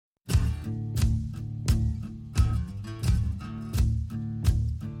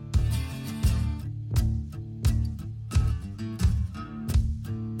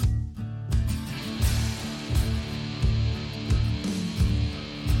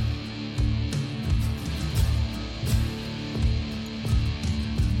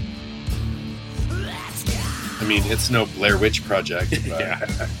mean, it's no Blair Witch Project. But... Yeah.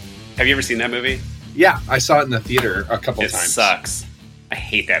 Have you ever seen that movie? Yeah, I saw it in the theater a couple times. It sucks. I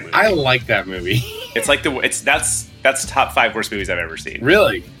hate that movie. I like that movie. It's like that's top 5 worst movies I've ever seen.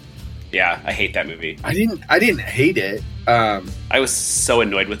 Really? Yeah, I hate that movie. I didn't hate it. I was so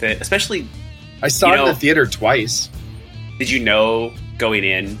annoyed with it, especially. I saw it in the theater twice. Did you know going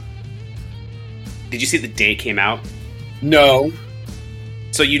in? Did you see the day it came out? No.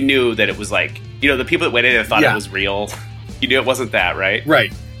 So you knew that it was like, the people that went in and thought it was real. You knew it wasn't that, right?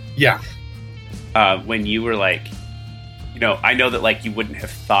 Right. Yeah. When you were like, I know that like you wouldn't have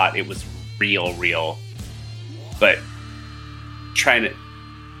thought it was real, but trying to,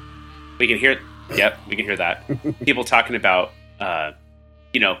 we can hear. Yep, we can hear that. People talking about,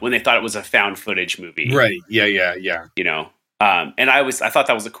 when they thought it was a found footage movie. Right. Yeah. And I thought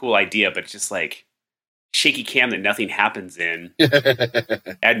that was a cool idea, but it's just like shaky cam that nothing happens in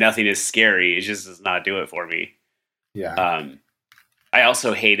and nothing is scary. It just does not do it for me. Yeah. I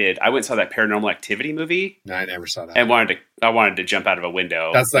also hated. I went and saw that Paranormal Activity movie. No, I never saw that. And I wanted to jump out of a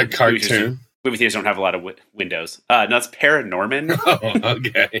window. That's that cartoon. Movie theaters don't have a lot of windows. No, it's Paranorman. Oh,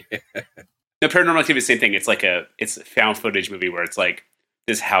 okay. No, Paranormal Activity is the same thing. It's like it's a found footage movie where it's like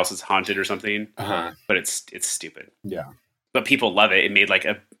this house is haunted or something. But it's stupid. Yeah. But people love it. It made like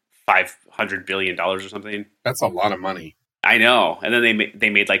a $500 billion or something. That's a lot of money. I know. And then they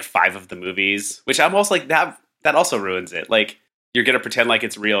made like 5 of the movies, which I'm also like that also ruins it. Like you're gonna pretend like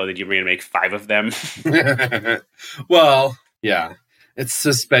it's real, and then you're gonna make 5 of them. Well, yeah, it's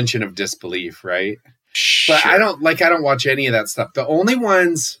suspension of disbelief, right? Sure. But I don't watch any of that stuff. The only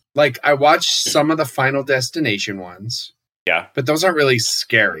ones, like, I watch some of the Final Destination ones. Yeah, but those aren't really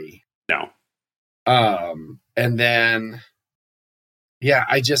scary. No. And then, yeah,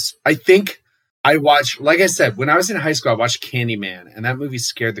 I think I watched, like I said, when I was in high school, I watched Candyman, and that movie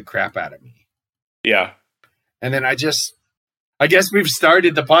scared the crap out of me. Yeah. And then I guess we've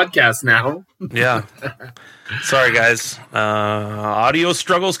started the podcast now. Yeah. Sorry, guys. Audio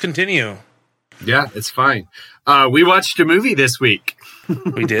struggles continue. Yeah, it's fine. We watched a movie this week.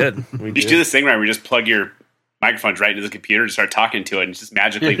 We did. You should do this thing where we just plug your microphones right into the computer and start talking to it, and it just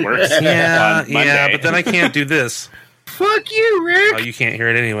magically works. Yeah, but then I can't do this. Fuck you, Rick. Oh, you can't hear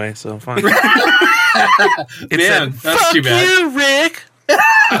it anyway, so fine. Man, that's too bad. You, Rick.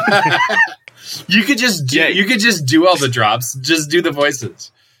 You could just do all the drops. Just do the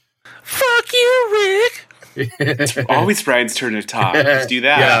voices. Fuck you, Rick. It's always Brian's turn to talk. Just do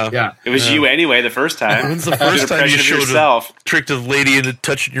that. Yeah. It was you anyway the first time. When's the first time you showed yourself? Tricked a lady into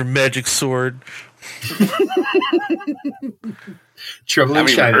touching your magic sword? Trouble in Chinatown. I haven't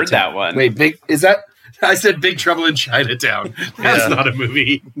even heard that one. Wait, I said Big Trouble in Chinatown. That's not a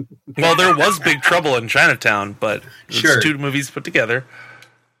movie. Well, there was Big Trouble in Chinatown, but sure. It's 2 movies put together.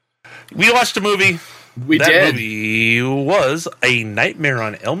 We watched a movie. That movie was A Nightmare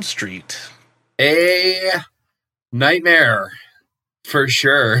on Elm Street. A nightmare, for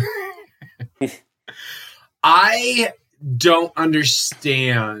sure. I don't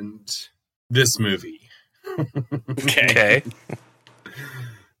understand this movie. Okay.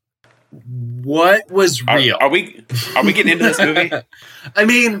 What was real? Are we getting into this movie? I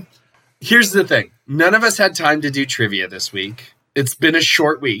mean, here's the thing. None of us had time to do trivia this week. It's been a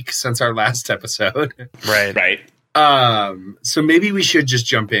short week since our last episode. Right. So maybe we should just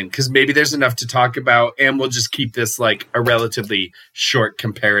jump in, because maybe there's enough to talk about, and we'll just keep this like a relatively short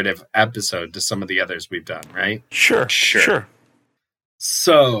comparative episode to some of the others we've done, right? Sure.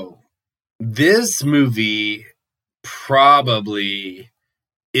 So this movie probably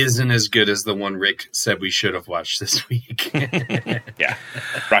isn't as good as the one Rick said we should have watched this week. Yeah.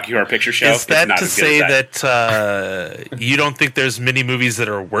 Rocky Horror Picture Show. Is that to say that you don't think there's many movies that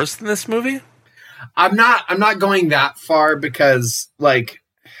are worse than this movie? I'm not going that far, because like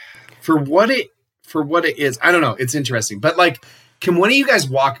for what it is, I don't know, it's interesting. But like, can one of you guys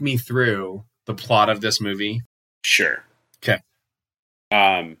walk me through the plot of this movie? Sure. Okay.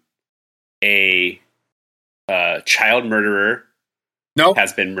 A child murderer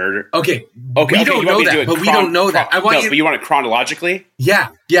has been murdered. Okay. We don't know that, but we don't know that. But you want it chronologically? Yeah.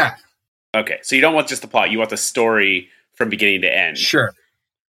 Okay, so you don't want just the plot. You want the story from beginning to end. Sure.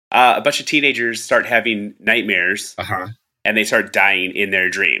 A bunch of teenagers start having nightmares, and they start dying in their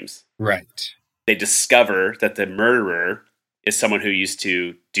dreams. Right. They discover that the murderer is someone who used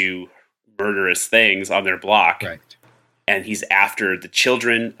to do murderous things on their block. Right. And he's after the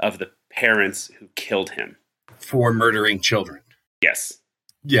children of the parents who killed him. For murdering children. Yes.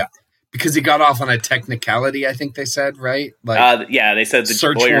 Yeah. Because he got off on a technicality, I think they said, right? Like, they said the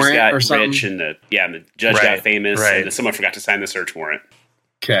search lawyers warrant got or something? rich, and the judge got famous, right. and someone forgot to sign the search warrant.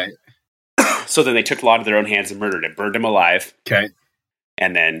 Okay. So then they took the law into their own hands and murdered him, burned him alive, Okay.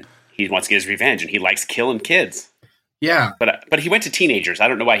 and then he wants to get his revenge, and he likes killing kids. Yeah. But he went to teenagers. I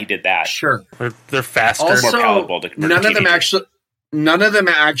don't know why he did that. Sure. They're faster. more Also, palatable to murder none of them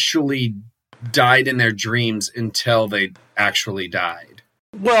actually died in their dreams until they actually died.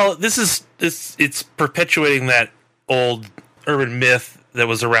 Well, it's perpetuating that old urban myth that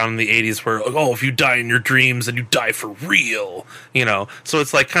was around in the 80s where, oh, if you die in your dreams, then you die for real, So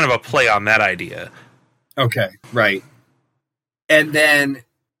it's like kind of a play on that idea. Okay, right. And then,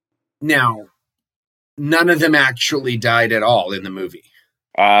 now, none of them actually died at all in the movie.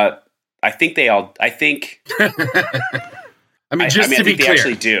 I think they all... I think... I mean, to be think clear. they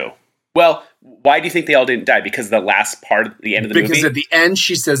actually do. Well, why do you think they all didn't die? Because the last part, the end of the movie? Because at the end,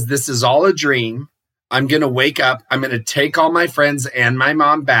 she says, this is all a dream. I'm going to wake up. I'm going to take all my friends and my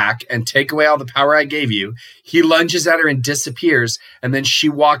mom back and take away all the power I gave you. He lunges at her and disappears. And then she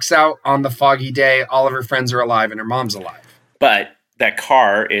walks out on the foggy day. All of her friends are alive and her mom's alive. But that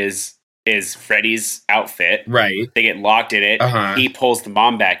car is Freddy's outfit. Right. They get locked in it. Uh-huh. He pulls the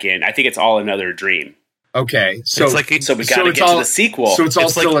mom back in. I think it's all another dream. Okay. So, It's like So we got to get to the sequel. So it's all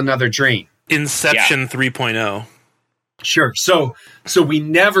It's still like- another dream. Inception 3.0. Sure. So we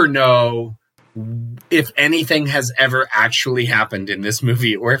never know if anything has ever actually happened in this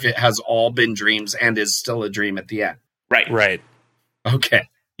movie or if it has all been dreams and is still a dream at the end. Right. Okay.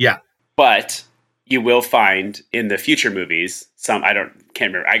 Yeah. But you will find in the future movies can't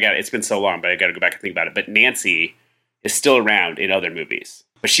remember. It's been so long, but I got to go back and think about it. But Nancy is still around in other movies,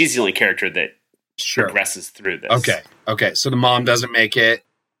 but she's the only character that Sure. progresses through this. Okay. So the mom doesn't make it.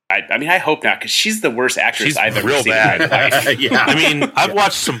 I mean, I hope not, because she's the worst actress She's I've ever real seen bad. in my life. Yeah. I mean, I've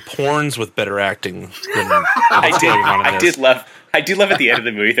watched some porns with better acting than I what's going on in I this. did love at the end of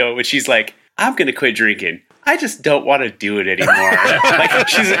the movie though when she's like, "I'm going to quit drinking. I just don't want to do it anymore." Like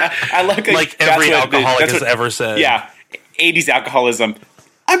I love Like every alcoholic has ever said. Yeah, 80s alcoholism.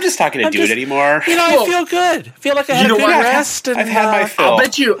 I'm just not going to do it anymore. I feel good. I feel like I had a know good what? rest. And, I've had my fill.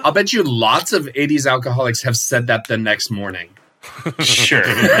 I'll bet you lots of 80s alcoholics have said that the next morning. Sure.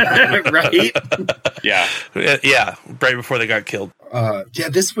 Right? Yeah. Yeah, right before they got killed. Yeah,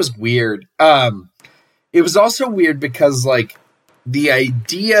 this was weird. It was also weird because, like, the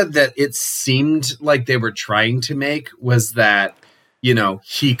idea that it seemed like they were trying to make was that,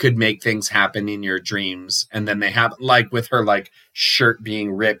 he could make things happen in your dreams. And then they have, like, with her, like, shirt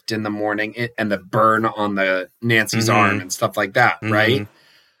being ripped in the morning and the burn on the Nancy's arm and stuff like that, right?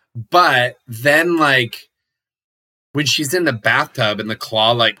 But then, like, when she's in the bathtub and the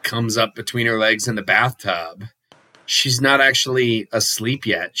claw, like, comes up between her legs in the bathtub, she's not actually asleep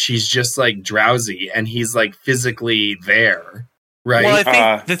yet. She's just, like, drowsy, and he's, like, physically there, right? Well,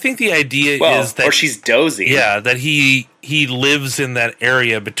 I think the idea is that... Or she's dozing. Yeah, that he lives in that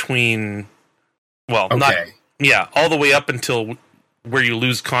area between... Well, not... Yeah, all the way up until where you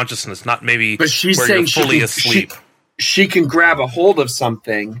lose consciousness, not maybe but she's where saying you're fully asleep. She can grab a hold of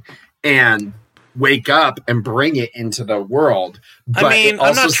something and wake up and bring it into the world. But I mean,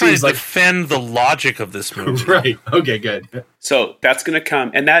 I'm not trying to like defend the logic of this movie. Right. Okay, good. So that's going to come,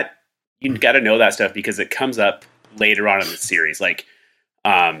 and that you got to know that stuff because it comes up later on in the series. Like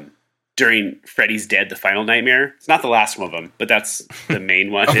during Freddy's Dead, the final nightmare. It's not the last one of them, but that's the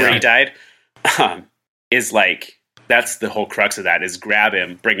main one where he died. Is like, that's the whole crux of that, is grab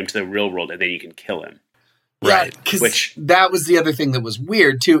him, bring him to the real world, and then you can kill him. Right. Because that was the other thing that was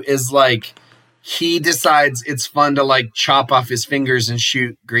weird too, is like, he decides it's fun to like chop off his fingers and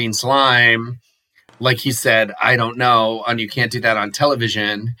shoot green slime. Like he said, I don't know, and you can't do that on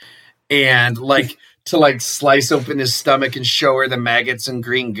television. And like to like slice open his stomach and show her the maggots and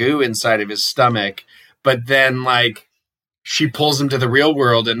green goo inside of his stomach. But then like she pulls him to the real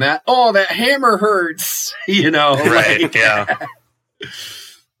world and that hammer hurts, Right. Like, Yeah.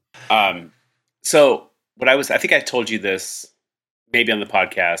 So I think I told you this maybe on the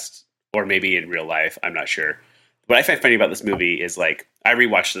podcast or maybe in real life. I'm not sure. What I find funny about this movie is like, I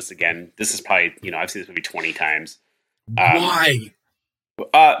rewatched this again. This is probably, I've seen this movie 20 times. why?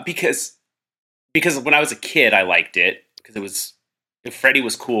 Because when I was a kid, I liked it because Freddy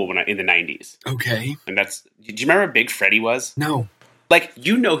was cool in the 90s. Okay. And do you remember how big Freddy was? No. Like,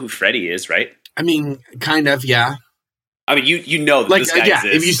 you know who Freddy is, right? I mean, kind of, yeah. I mean, you know that Like, this guy yeah,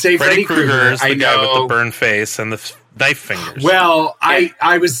 exists. if you say Freddy Freddy Krueger Krueger, is the I guy know. with the burn face and the knife fingers. Well, Yeah.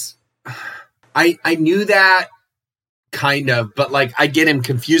 I knew that kind of, but like I get him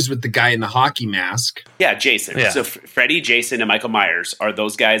confused with the guy in the hockky mask. Yeah, Jason. Yeah. So Freddy, Jason, and Michael Myers are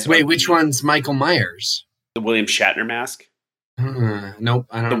those guys. Wait, which one's Michael Myers? The William Shatner mask, Nope,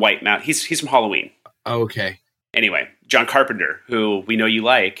 I don't. the white mask. He's from Halloween. Oh, okay. Anyway, John Carpenter, who we know you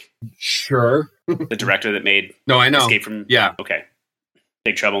like, Sure. the director that made No, I know. Escape from okay,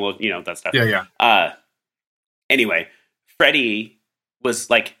 Big Trouble, that stuff. Yeah. Anyway, Freddy was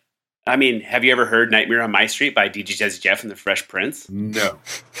like, I mean, have you ever heard Nightmare on My Street by DJ Jazzy Jeff and the Fresh Prince? No.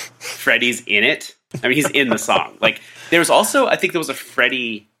 Freddy's in it. I mean, he's in the song. Like, there was also, I think there was a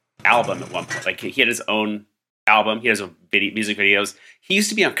Freddy album at one point. Like, he had his own album. He has music videos. He used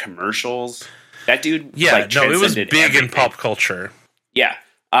to be on commercials. That dude, it was big in pop culture. Yeah.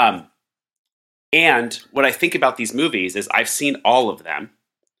 And what I think about these movies is I've seen all of them,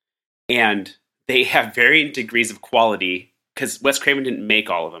 and they have varying degrees of quality, because Wes Craven didn't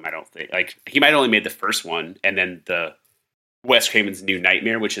make all of them, I don't think. Like, he might have only made the first one, and then the Wes Craven's New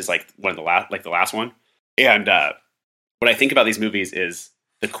Nightmare, which is like one of the last one. And what I think about these movies is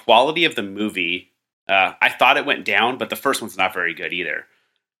the quality of the movie. I thought it went down, but the first one's not very good either.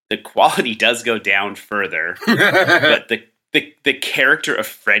 The quality does go down further, but the character of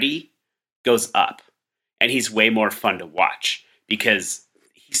Freddy goes up, and he's way more fun to watch because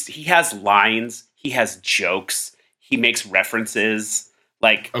he has lines, he has jokes, he makes references.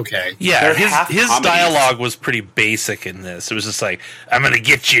 Like, okay, yeah, his dialogue was pretty basic in this. It was just like, "I'm gonna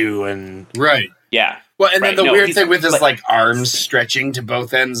get you," and right, yeah. Well, and then the weird thing with his like arms stretching to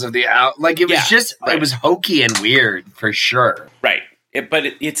both ends of the out, like it was it was hokey and weird for sure. Right. It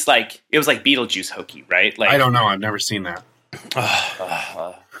was like Beetlejuice hokey, right? Like, I don't know. I've never seen that.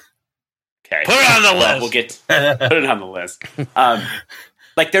 Okay, put it on the list. We'll put it on the list.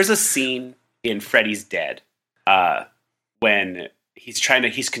 Like, there's a scene in Freddy's Dead when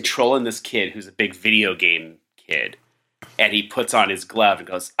he's controlling this kid who's a big video game kid, and he puts on his glove and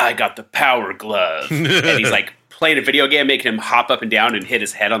goes, "I got the power glove," and he's like playing a video game, making him hop up and down and hit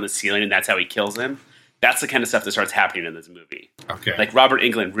his head on the ceiling, and that's how he kills him. That's the kind of stuff that starts happening in this movie. Okay. Like, Robert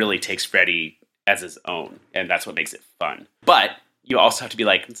Englund really takes Freddy as his own, and that's what makes it fun. But you also have to be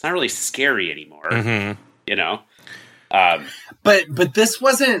like, it's not really scary anymore, you know? But this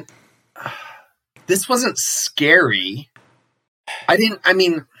wasn't scary.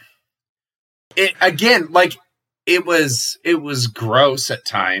 It was gross at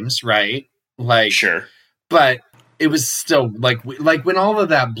times, right? Like, sure. But it was still like when all of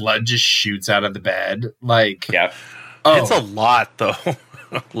that blood just shoots out of the bed, like, yeah. Oh, it's a lot though.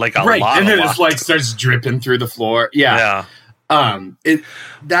 Like a right. lot. And then it's like starts dripping through the floor. Yeah. It's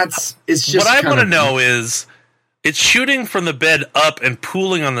just what I want to know is it's shooting from the bed up and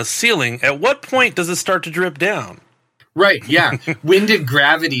pooling on the ceiling. At what point does it start to drip down? Right, yeah. When did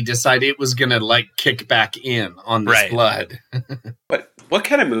gravity decide it was gonna like kick back in on this blood? But what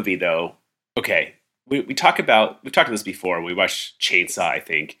kind of movie though? Okay. We've talked about this before. We watched Chainsaw, I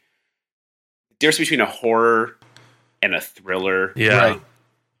think. There's between a horror and a thriller. Yeah. Right.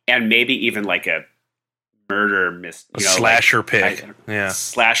 And maybe even like a murder slasher pick.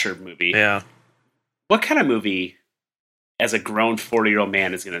 Slasher movie. Yeah. What kind of movie, as a grown 40-year-old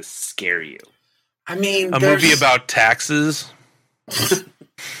man, is going to scare you? I mean, a movie about taxes,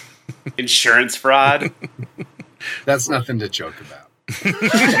 insurance fraud. That's nothing to joke about.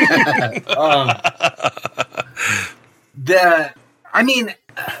 There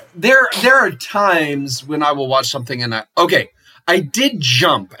are times when I will watch something and I did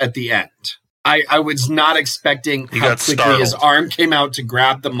jump at the end. I was not expecting how quickly his arm came out to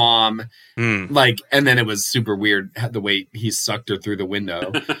grab the mom, and then it was super weird the way he sucked her through the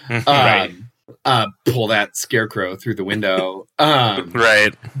window. Right. Pull that scarecrow through the window.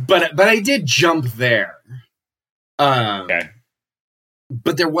 Right. But I did jump there. Okay.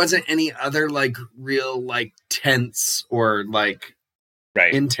 But there wasn't any other like real like tense or like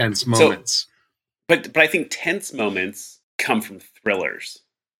intense moments. But I think tense moments come from thrillers.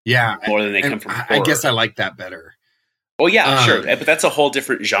 Yeah, more than they come from horror. I guess I like that better. Oh yeah, sure, but that's a whole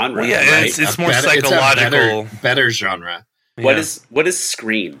different genre. Well, yeah, right? it's more psychological. It's a better genre. Yeah. What is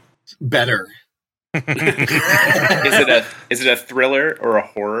Scream? Better. Is it a thriller or a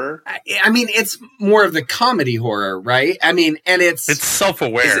horror? I mean, it's more of the comedy horror, right? I mean, and it's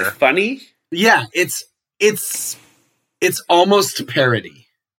self-aware. Is it funny? Yeah, it's almost parody.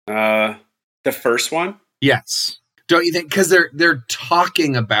 The first one? Yes. Don't you think? Because they're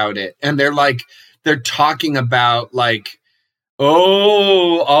talking about it, and they're talking about like,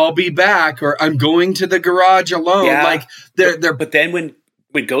 oh, I'll be back, or I'm going to the garage alone. Yeah. Like they're. But then when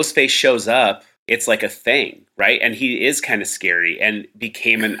Ghostface shows up, it's like a thing, right? And he is kind of scary and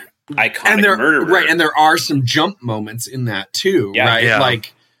became an iconic murderer, right? And there are some jump moments in that too, right? Yeah.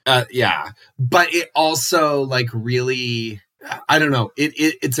 Like, but it also like really, I don't know.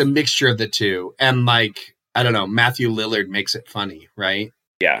 It's a mixture of the two, and like. I don't know. Matthew Lillard makes it funny, right?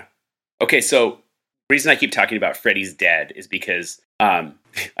 Yeah. Okay, so reason I keep talking about Freddy's Dead is because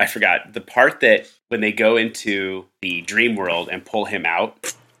I forgot the part that when they go into the dream world and pull him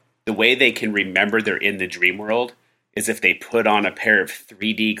out, the way they can remember they're in the dream world is if they put on a pair of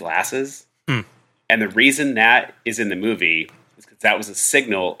 3D glasses. And the reason that is in the movie is because that was a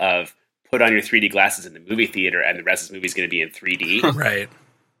signal of put on your 3D glasses in the movie theater and the rest of the movie is going to be in 3D. Right.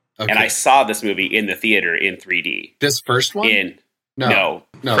 Okay. And I saw this movie in the theater in 3D. This first one? No,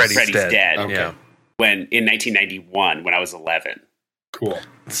 Freddy's Dead. Okay. Yeah. In 1991 when I was 11. Cool.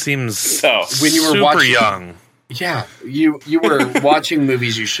 It seems So when you were super watching, young. Yeah, you were watching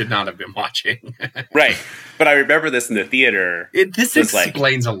movies you should not have been watching. Right. But I remember this in the theater. This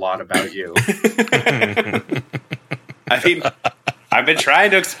explains a lot about you. I mean, I've been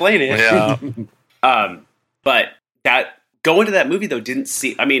trying to explain it. Yeah. But that going to that movie though didn't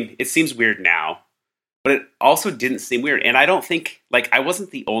seem. I mean, it seems weird now, but it also didn't seem weird. And I don't think I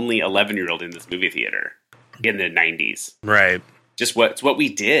wasn't the only 11-year-old in this movie theater in the 90s. Right. Just what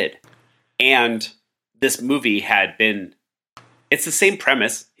we did, and this movie had been. It's the same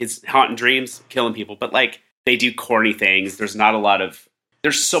premise. It's haunting dreams, killing people, but they do corny things. There's not a lot of.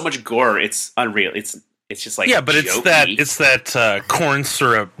 There's so much gore. It's unreal. It's just but jokey. it's that corn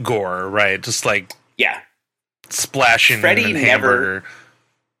syrup gore, right? Just splashing Freddy hamburger.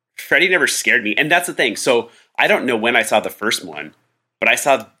 Freddy never scared me, and that's the thing. So I don't know when I saw the first one, but I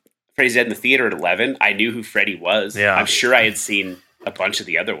saw Freddy's Dead in the theater at 11. I knew who Freddy was. Yeah. I'm sure I had seen a bunch of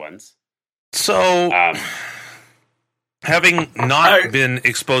the other ones. So, having not been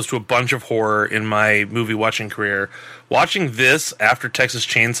exposed to a bunch of horror in my movie watching career, watching this after Texas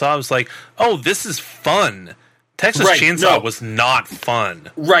Chainsaw, I was like, oh, this is fun. Texas Chainsaw was not fun.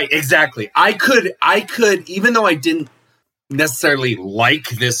 Right, exactly. I could, even though I didn't necessarily like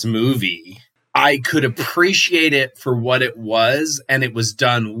this movie, I could appreciate it for what it was, and it was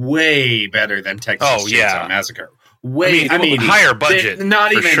done way better than Texas Chainsaw Massacre. I mean, higher budget.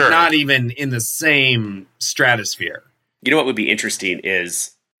 Not even in the same stratosphere. You know what would be interesting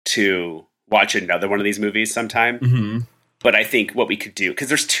is to watch another one of these movies sometime. Mm-hmm. But I think what we could do, because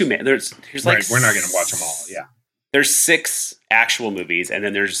there's too many. Here's we're not going to watch them all. Yeah, there's 6 actual movies, and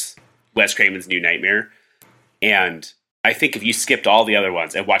then there's Wes Craven's New Nightmare. And I think if you skipped all the other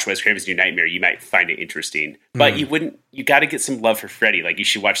ones and watched Wes Craven's New Nightmare, you might find it interesting. But you wouldn't. You got to get some love for Freddy. You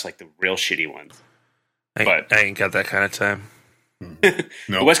should watch the real shitty ones. I ain't got that kind of time.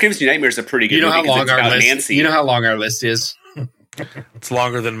 No. Wes Craven's New Nightmare is a pretty good movie. How long our list? Nancy. You know how long our list is? It's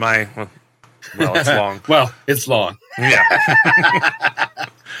longer than my. Well, it's long. Well, it's long. Yeah.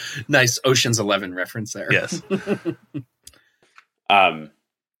 Nice Ocean's 11 reference there. Yes. One of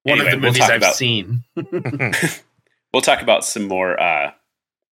the movies I've seen. We'll talk about some more Nightmare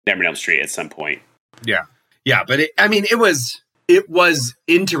on Elm Street at some point. Yeah. Yeah, but it was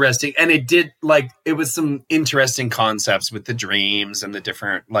interesting, and it was some interesting concepts with the dreams and the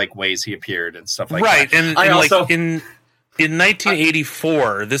different ways he appeared and stuff like that. Right, and also in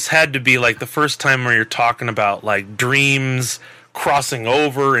 1984, this had to be the first time where you're talking about dreams crossing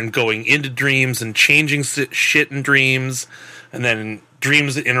over and going into dreams and changing shit in dreams, and then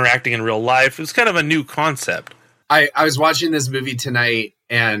dreams interacting in real life. It was kind of a new concept. I was watching this movie tonight,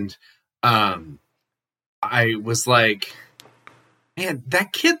 and I was like, man,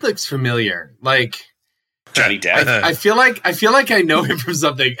 that kid looks familiar. Johnny Depp. I feel like I know him from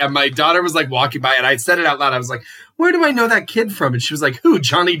something. And my daughter was walking by, and I said it out loud. I was like, "Where do I know that kid from?" And she was like, "Who?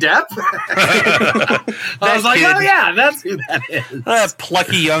 Johnny Depp?" I was like, "Oh yeah, that's who that is." That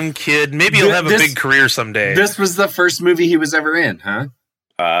plucky young kid. Maybe he'll have a big career someday. This was the first movie he was ever in, huh?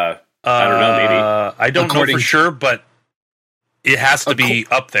 I don't know. Maybe I don't know for sure, but it has to be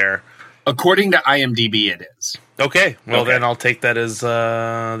up there. According to IMDb, it is. Okay. Well, then I'll take that as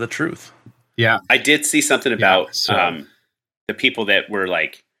the truth. Yeah. I did see something about the people that were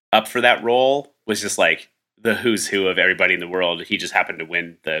up for that role was just the who's who of everybody in the world. He just happened to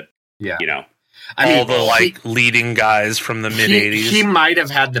win the, all the leading guys from the mid 80s. He might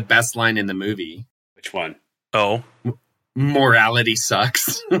have had the best line in the movie. Which one? Oh. Morality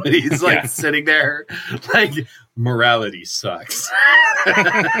sucks. He's sitting there morality sucks.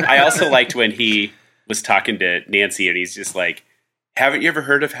 I also liked when he was talking to Nancy and he's just haven't you ever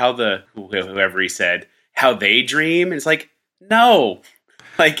heard of how whoever he said, how they dream? And it's no.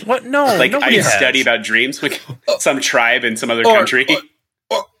 What? No. I study about dreams, some tribe in some other country.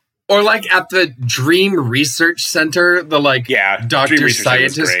 Or at the Dream Research Center, the doctor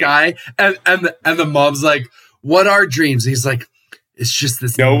scientist guy. And the mom's what are dreams? He's it's just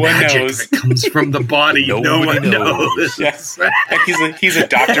this magic that comes from the body. No one knows. Yes. He's a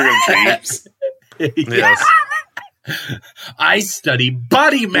doctor of dreams. Yes. I study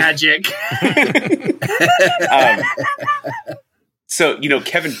body magic. So,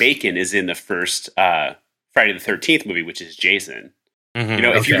 Kevin Bacon is in the first Friday the 13th movie, which is Jason.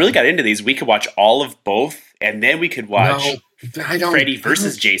 Mhm. If you really got into these, we could watch all of both, and then we could watch Freddy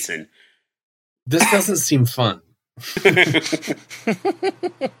versus Jason. This doesn't seem fun.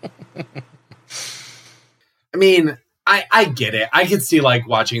 I mean, I get it. I could see like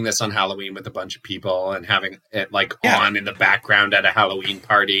watching this on Halloween with a bunch of people and having it like on in the background at a Halloween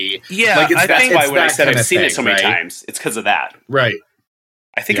party. Yeah, like, that's why when I said kind I've of seen thing, it so many right? times, it's because of that. Right.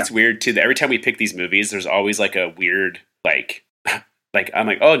 I think it's weird too that every time we pick these movies, there's always like a weird like I'm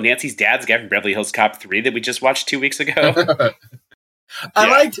like, oh, Nancy's dad's guy from Beverly Hills Cop 3 that we just watched 2 weeks ago.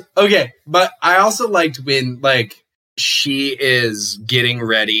 But I also liked when like she is getting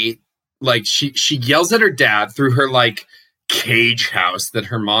ready, like she yells at her dad through her like cage house that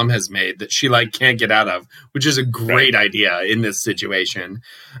her mom has made that she like can't get out of, which is a great idea in this situation.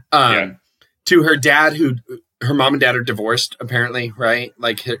 To her dad, who her mom and dad are divorced apparently, right?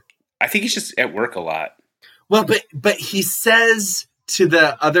 Like I think he's just at work a lot. Well, but he says to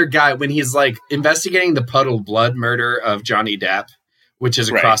the other guy when he's like investigating the Puddle Blood murder of Johnny Depp, which is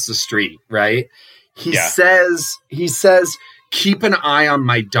across the street, right? He says, keep an eye on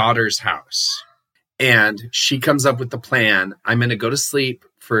my daughter's house. And she comes up with the plan. I'm going to go to sleep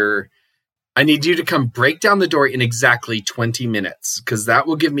I need you to come break down the door in exactly 20 minutes because that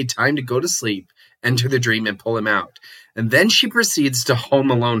will give me time to go to sleep, enter the dream, and pull him out. And then she proceeds to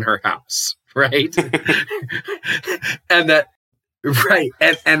home alone her house, right? And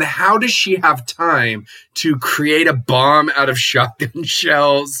how does she have time to create a bomb out of shotgun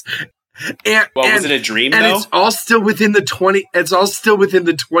shells? Was it a dream though? It's all still within the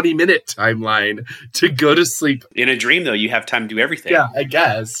 20-minute timeline to go to sleep. In a dream though, you have time to do everything. Yeah, I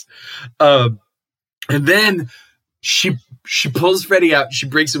guess. And then she pulls Freddy out, she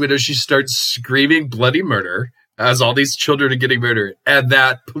breaks the window, she starts screaming bloody murder as all these children are getting murdered. And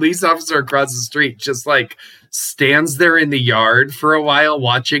that police officer across the street just like stands there in the yard for a while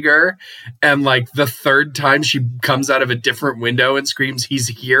watching her. And like the third time she comes out of a different window and screams, he's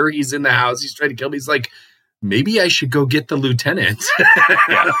here, he's in the house, he's trying to kill me. He's like, maybe I should go get the lieutenant.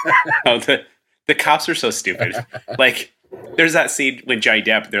 Oh, the cops are so stupid. Like there's that scene when Johnny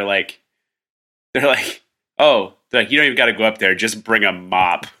Depp, they're like, oh, you don't even got to go up there. Just bring a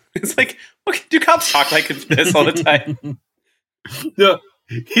mop. It's like, okay, do cops talk like this all the time? No,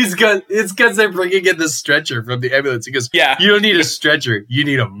 it's because they're bringing in the stretcher from the ambulance. He goes, yeah, you don't need a stretcher. You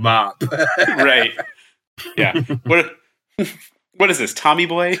need a mop. Right. Yeah. What is this, Tommy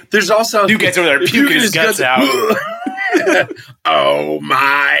Boy? There's also... You guys over there puking his guts out. Oh,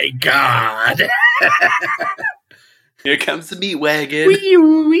 my God. Here comes the meat wagon.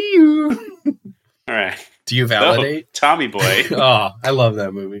 All right. Do you validate? Oh, Tommy Boy. Oh, I love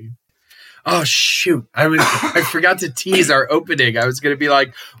that movie. Oh, shoot. I forgot to tease our opening. I was going to be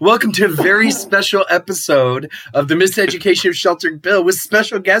like, welcome to a very special episode of the Miseducation of Sheltered Bill with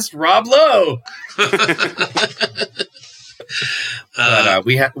special guest Rob Lowe. But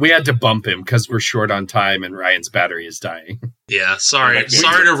we had to bump him because we're short on time and Ryan's battery is dying. Yeah, sorry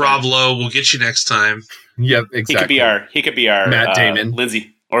to Rob Lowe. We'll get you next time. Yep, exactly. He could be our Matt Damon,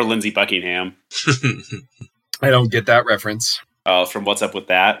 Lindsey Buckingham. I don't get that reference. From What's Up With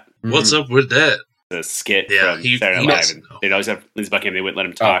That? What's up with that? The skit Yeah, from Saturday Night Live. And they'd always have Lindsey Buckingham. They wouldn't let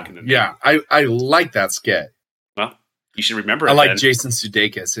him talk. And then I like that skit. Well, you should remember. I like Jason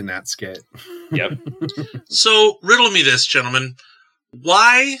Sudeikis in that skit. Yep. So riddle me this, gentlemen.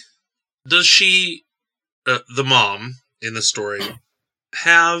 Why does she, the mom in the story,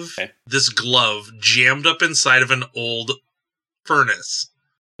 have this glove jammed up inside of an old furnace?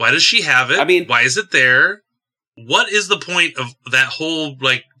 Why does she have it? I mean, why is it there? What is the point of that whole,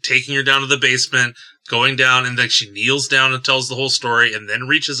 like, taking her down to the basement, going down, and like she kneels down and tells the whole story, and then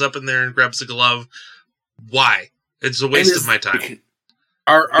reaches up in there and grabs the glove? Why? It's a waste of my time.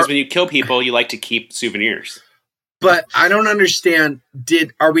 Because when you kill people, you like to keep souvenirs. But I don't understand.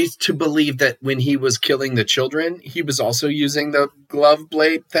 Are we to believe that when he was killing the children, he was also using the glove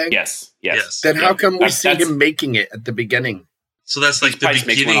blade thing? Yes. Then how come we see him making it at the beginning? So that's like the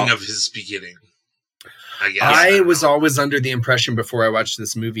beginning of his beginning. I guess. I was always under the impression before I watched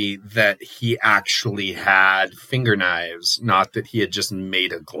this movie that he actually had finger knives, not that he had just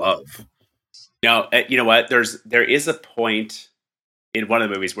made a glove. No, you know what? There is a point in one of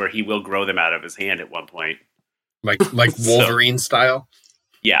the movies where he will grow them out of his hand at one point. Like Wolverine style?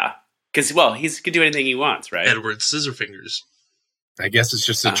 Yeah. Because, he can do anything he wants, right? Edward Scissorfingers. I guess it's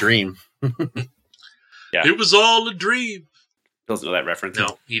just a dream. Yeah. It was all a dream. Doesn't know that reference.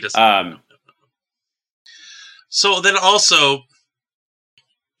 No, he doesn't. So then also,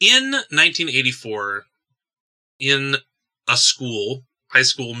 in 1984, in a school, high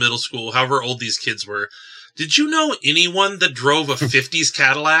school, middle school, however old these kids were, did you know anyone that drove a 50s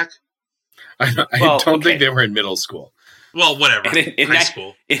Cadillac? I don't think they were in middle school. Well, whatever. In high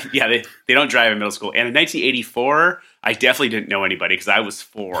school. They don't drive in middle school. And in 1984, I definitely didn't know anybody because I was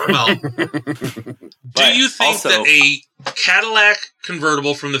 4. Well, do you think that a Cadillac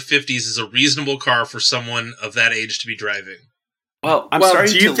convertible from the 50s is a reasonable car for someone of that age to be driving? Well,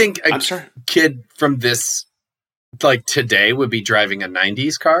 do you think a kid from this, like today, would be driving a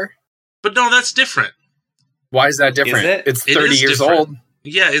 90s car? But no, that's different. Why is that different? Is it? It's 30 years different. old.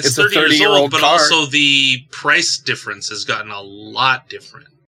 Yeah, it's 30 years old, but also the price difference has gotten a lot different.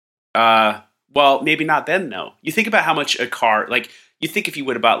 Well, maybe not then, though. You think about how much a car, like, you think if you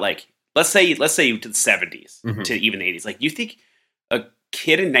would about, like, let's say to the 70s to even the 80s. Like, you think a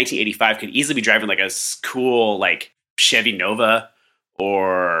kid in 1985 could easily be driving, like, a cool, like, Chevy Nova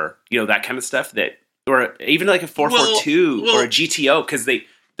or, that kind of stuff or even like a 442 or a GTO, because the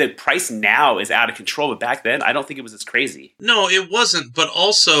price now is out of control, but back then, I don't think it was as crazy. No, it wasn't, but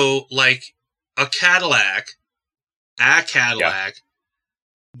also, like, a Cadillac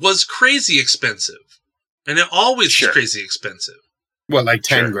was crazy expensive. And it always was crazy expensive. What, like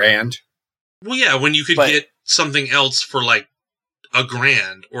 10 grand? Well, yeah, when you could get something else for, like,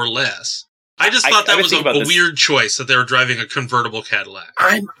 $1,000 or less. I just thought that was a weird choice that they were driving a convertible Cadillac.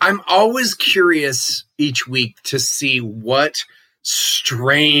 I'm always curious each week to see what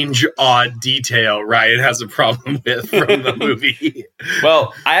strange, odd detail Ryan has a problem with from the movie.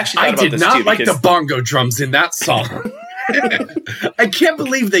 Well, I actually thought I did not like the bongo drums in that song. I can't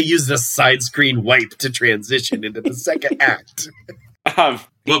believe they used a side screen wipe to transition into the second act.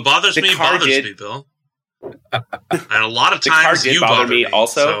 What bothers me, Bill. And a lot of times you bother me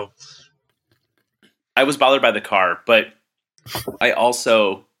also. So. I was bothered by the car, but I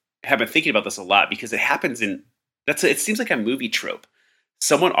also have been thinking about this a lot because it happens it seems like a movie trope.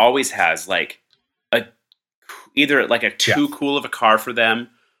 Someone always has like either like a too cool of a car for them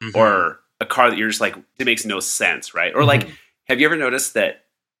or a car that you're just like, it makes no sense, right? Or like, have you ever noticed that,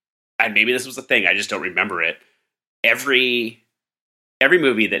 and maybe this was a thing, I just don't remember it, every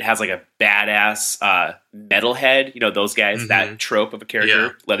movie that has like a badass metalhead, those guys, that trope of a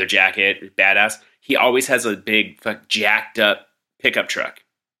character, leather jacket, badass, he always has a big jacked up pickup truck.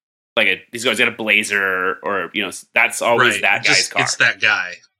 Like he's got a Blazer or, that's always that guy's car. It's that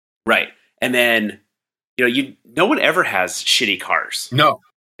guy. Right. And then, no one ever has shitty cars. No.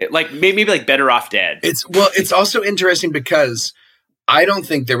 Like maybe like Better Off Dead. It's also interesting because I don't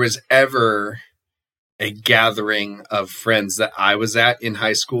think there was ever a gathering of friends that I was at in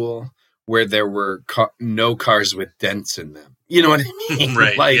high school where there were no cars with dents in them. You know what I mean?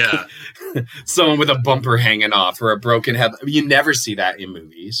 Right. Like someone with a bumper hanging off or a broken head. You never see that in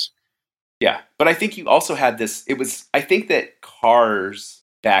movies. Yeah. But I think you also had this. I think that cars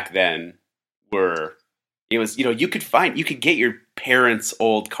back then you could get your parents'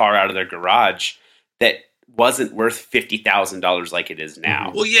 old car out of their garage that wasn't worth $50,000 like it is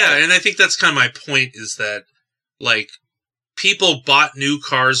now. Well, yeah, and I think that's kind of my point is that, like, people bought new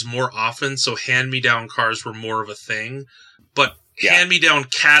cars more often, so hand-me-down cars were more of a thing, but hand-me-down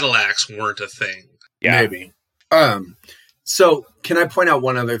Cadillacs weren't a thing. Yeah. Maybe. So, can I point out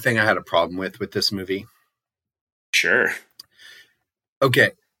one other thing I had a problem with this movie? Sure.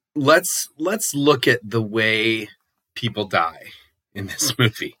 Okay, let's look at the way people die in this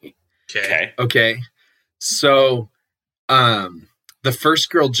movie. Okay. So, the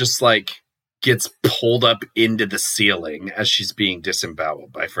first girl just like gets pulled up into the ceiling as she's being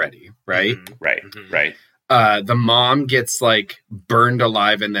disemboweled by Freddy, right? Right. The mom gets like burned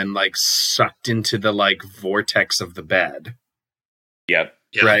alive and then like sucked into the like vortex of the bed. Yep.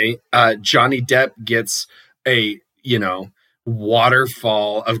 Right. Johnny Depp gets a,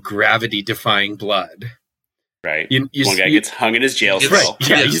 waterfall of gravity defying blood. Right. One guy gets hung in his jail cell. Right.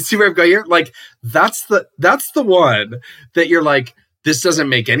 Yeah, you see where I'm going here? Like, that's the one that you're like, this doesn't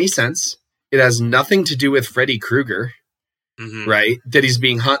make any sense. It has nothing to do with Freddy Krueger, right? That he's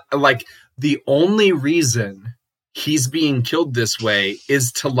being like, the only reason he's being killed this way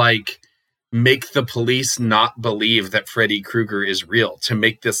is to like make the police not believe that Freddy Krueger is real, to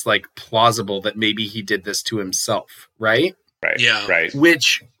make this like plausible that maybe he did this to himself, right? Right. Yeah. Right.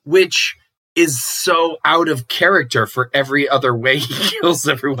 Which is so out of character for every other way he kills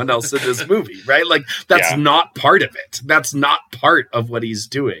everyone else in this movie, right? Like, that's not part of it. That's not part of what he's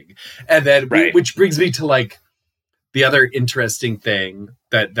doing. And then, which brings me to, like, the other interesting thing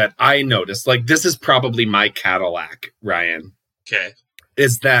that I noticed, like, this is probably my Cadillac, Ryan. Okay.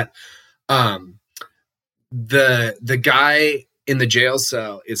 Is that the guy in the jail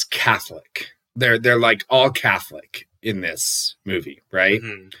cell is Catholic. They're like all Catholic in this movie, right?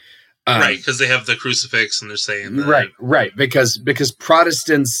 Mm-hmm. Right, because they have the crucifix and they're saying that. Right, because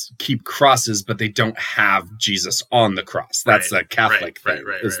Protestants keep crosses, but they don't have Jesus on the cross. That's a Catholic thing,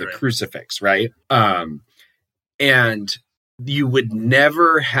 is the crucifix, right? And you would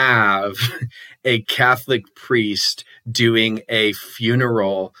never have a Catholic priest doing a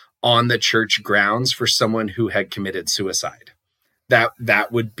funeral on the church grounds for someone who had committed suicide.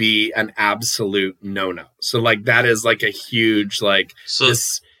 That would be an absolute no-no. So like that is like a huge like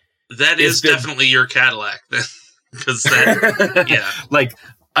this. That is definitely your Cadillac, because that, yeah. Like,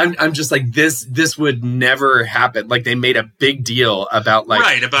 I'm just like this would never happen. Like they made a big deal about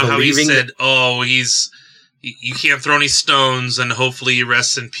like about how he said, you can't throw any stones, and hopefully he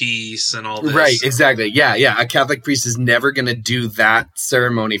rests in peace, and all this. Right, exactly. Yeah. A Catholic priest is never going to do that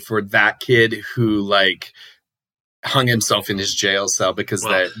ceremony for that kid who like hung himself in his jail cell because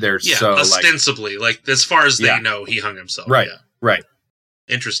they're so ostensibly like as far as they know, he hung himself. Right, yeah. Right.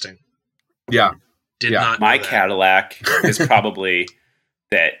 Interesting. Yeah. Did not know my that. Cadillac is probably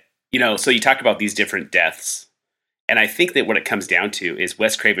that, so you talk about these different deaths. And I think that what it comes down to is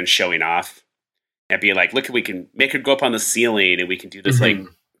Wes Craven showing off and being like, look, we can make her go up on the ceiling and we can do this, like,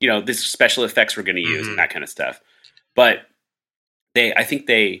 this special effects we're going to use and that kind of stuff. But I think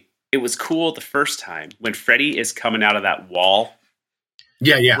it was cool the first time when Freddy is coming out of that wall.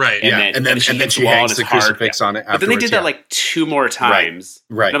 Yeah. Right. And then she hangs the crucifix on it. But then they did that like 2 more times.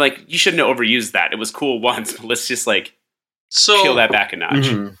 Right. And I'm like, you shouldn't have overused that. It was cool once, but let's just like peel that back a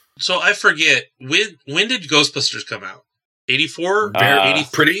notch. So I forget, when did Ghostbusters come out? 84?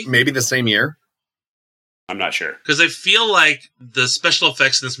 83? Maybe the same year. I'm not sure. Because I feel like the special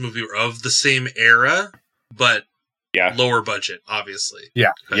effects in this movie were of the same era, but lower budget, obviously.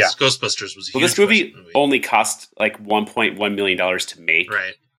 Yeah. Because Ghostbusters was a huge this movie only cost like $1.1 million to make.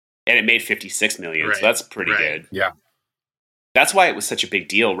 Right. And it made $56 million. So that's pretty good. Yeah. That's why it was such a big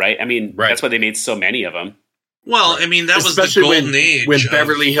deal, right? I mean, that's why they made so many of them. Well, I mean, that especially was the golden age. When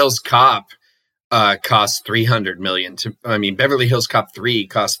Beverly Hills Cop cost $300 million Beverly Hills Cop 3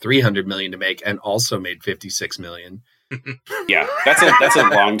 cost $300 million to make and also made $56 million. Yeah. That's a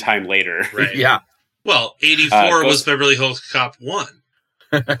long time later. Right. Yeah. Well, 84 was Beverly Hills Cop 1.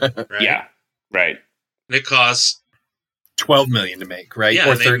 Right? Yeah, right. And it cost $12 million to make, right? Yeah,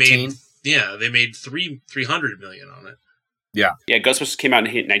 or 13. They made $300 million on it. Yeah. Yeah, Ghostbusters came out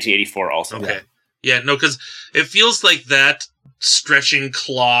in 1984 also. Okay. Yeah, no, because it feels like that stretching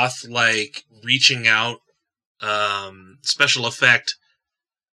cloth, like reaching out special effect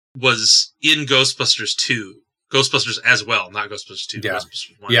was in Ghostbusters 2. Ghostbusters as well, not Ghostbusters 2. Yeah.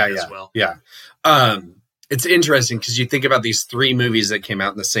 Ghostbusters 1 as well. Yeah. It's interesting because you think about these 3 movies that came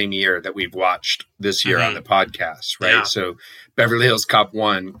out in the same year that we've watched this year on the podcast, right? Yeah. So Beverly Hills Cop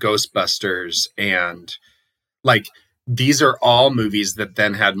 1, Ghostbusters, and like these are all movies that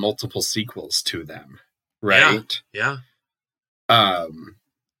then had multiple sequels to them, right? Yeah. Well,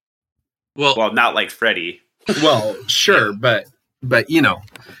 not like Freddy. Well, sure, but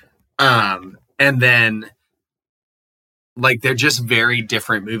and then like they're just very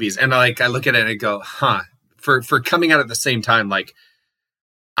different movies, and like I look at it and I go, for coming out at the same time, like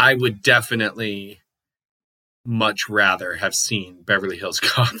I would definitely much rather have seen Beverly Hills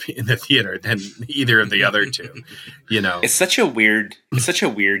Cop in the theater than either of the other two. It's such a weird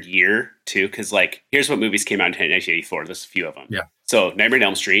year too, because like here's what movies came out in 1984. There's a few of them. Yeah. So Nightmare on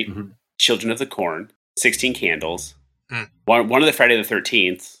Elm Street, Children of the Corn, 16 Candles, one of the Friday the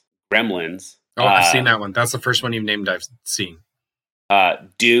 13th, Gremlins. Oh, I've seen that one. That's the first one you've named I've seen.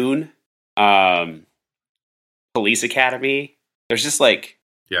 Dune, Police Academy. There's just like,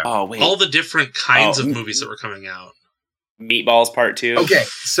 oh wait, all the different kinds of movies that were coming out. Meatballs Part 2. Okay,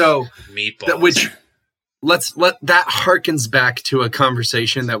 so Meatballs. That harkens back to a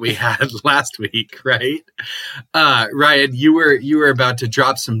conversation that we had last week, right? Ryan, you were about to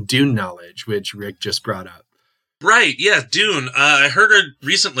drop some Dune knowledge, which Rick just brought up. Right, yeah, Dune. I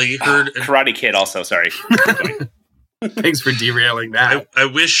recently heard Karate Kid also, sorry. Thanks for derailing that. I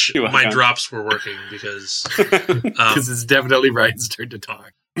wish my drops were working because it's definitely Ryan's turn to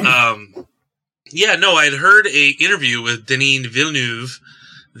talk. I'd heard a interview with Denis Villeneuve,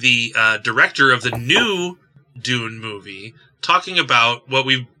 the director of the new Dune movie, talking about what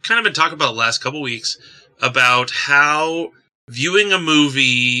we've kind of been talking about the last couple weeks, about how viewing a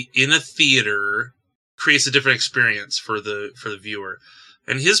movie in a theater creates a different experience for the viewer.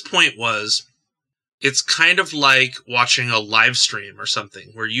 And his point was, it's kind of like watching a live stream or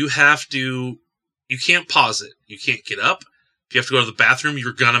something where you can't pause it. You can't get up. If you have to go to the bathroom,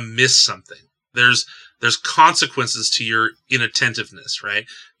 you're going to miss something. There's there's consequences to your inattentiveness, right?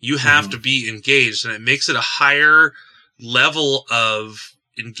 You have to be engaged, and it makes it a higher level of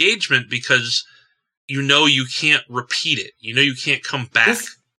engagement because you know you can't repeat it. You know you can't come back.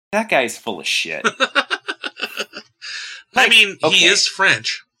 That guy's full of shit. I mean, he is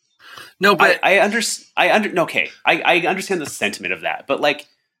French. No, but I understand the sentiment of that, but like,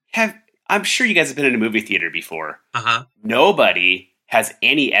 I'm sure you guys have been in a movie theater before. Nobody has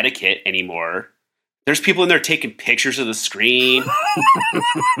any etiquette anymore. There's people in there taking pictures of the screen.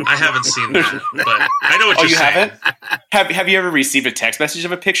 I haven't seen that, but I know what you're saying. Haven't? Have you ever received a text message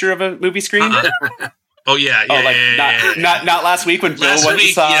of a picture of a movie screen? Oh yeah. Not last week when Bill went and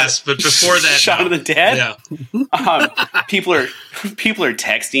saw. Yes, but before that, Shaun of the Dead. Yeah. People are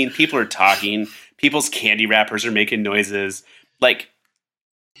texting. People are talking. People's candy wrappers are making noises. Like,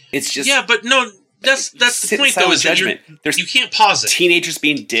 it's just but no. That's the point, though. Is judgment. You can't pause it. Teenagers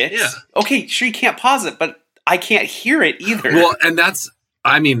being dicks. Yeah. Okay, sure, you can't pause it, but I can't hear it either. Well, and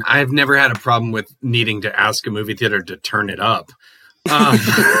I've never had a problem with needing to ask a movie theater to turn it up.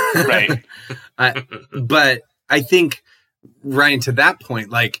 Right. But I think, Ryan, to that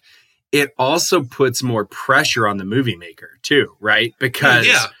point, like, it also puts more pressure on the movie maker too, right? Because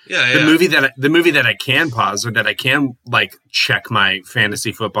the movie that I can pause or that I can like check my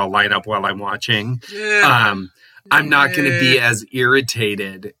fantasy football lineup while I'm watching, I'm not going to be as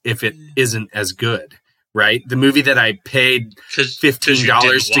irritated if it isn't as good, right? The movie that I paid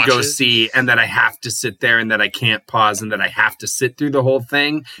 $15 to go see and that I have to sit there and that I can't pause and that I have to sit through the whole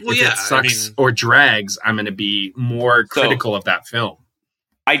thing, if it sucks or drags, I'm going to be more critical of that film.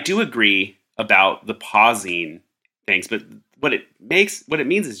 I do agree about the pausing things, but what it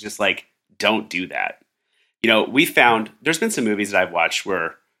means is just like, don't do that. You know, we found there's been some movies that I've watched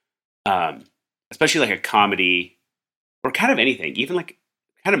where, especially like a comedy or kind of anything, even like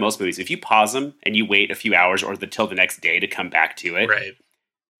kind of most movies, if you pause them and you wait a few hours or till the next day to come back to it, right?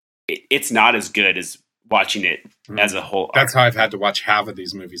 It's not as good as watching it as a whole. That's how I've had to watch half of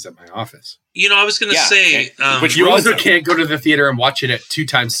these movies at my office. You know, I was going to say, which you also can't go to the theater and watch it at 2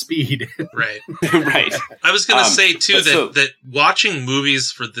 times speed. Right. Right. I was going to say too that watching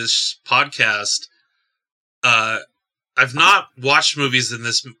movies for this podcast, I've not watched movies in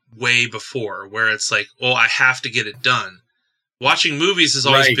this way before, where it's like, oh, I have to get it done. Watching movies has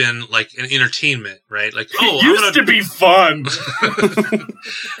always been like an entertainment, right? Like, oh, it used to be fun.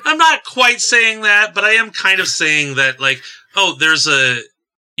 I'm not quite saying that, but I am kind of saying that, like, oh,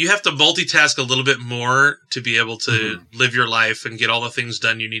 you have to multitask a little bit more to be able to live your life and get all the things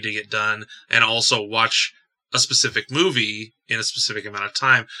done you need to get done, and also watch a specific movie in a specific amount of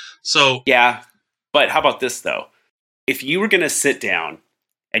time. So yeah, but how about this though? If you were going to sit down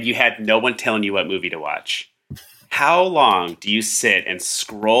and you had no one telling you what movie to watch, how long do you sit and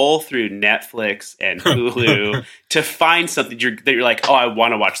scroll through Netflix and Hulu to find something that you're like, oh, I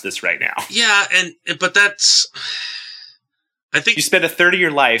want to watch this right now? Yeah, but that's, I think you spend a third of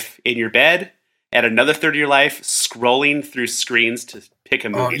your life in your bed and another third of your life scrolling through screens to pick a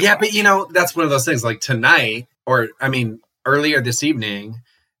movie. Yeah, but you know, that's one of those things. Like tonight, earlier this evening,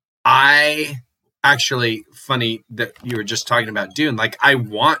 funny that you were just talking about Dune. Like, I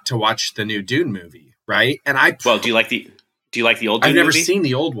want to watch the new Dune movie. Right, and do you like the old Dune I've never movie? seen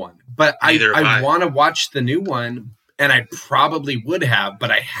the old one, but I want to watch the new one, and I probably would have,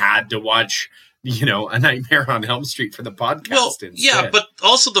 but I had to watch, A Nightmare on Elm Street for the podcast. Well, instead. Yeah, but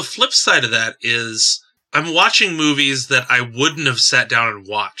also the flip side of that is I'm watching movies that I wouldn't have sat down and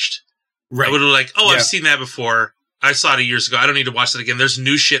watched. Right. I would have like, I've seen that before. I saw it years ago. I don't need to watch that again. There's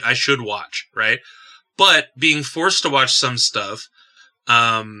new shit I should watch, right? But being forced to watch some stuff,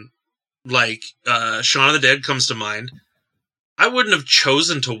 like Shaun of the Dead comes to mind. I wouldn't have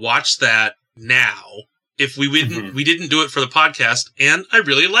chosen to watch that now if we didn't do it for the podcast, and I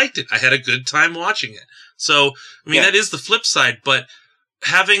really liked it. I had a good time watching it. So, that is the flip side, but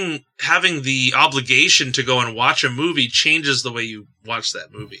having the obligation to go and watch a movie changes the way you watch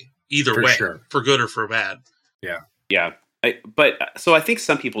that movie. Either way, for good or for bad. Yeah. Yeah. So I think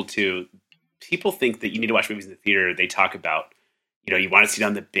some people too, people think that you need to watch movies in the theater. They talk about, you want to see it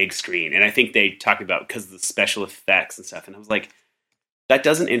on the big screen. And I think they talk about because of the special effects and stuff. And I was like, that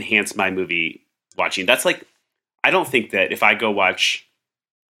doesn't enhance my movie watching. That's like, I don't think that if I go watch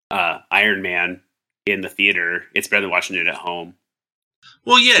Iron Man in the theater, it's better than watching it at home.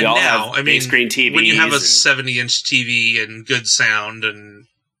 Well, yeah, now, big screen TVs. When you have a 70-inch TV and good sound and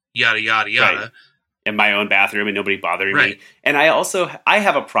yada, yada, yada. Right. In my own bathroom and nobody bothering me. And I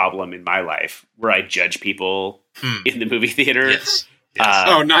have a problem in my life where I judge people in the movie theater. Yes.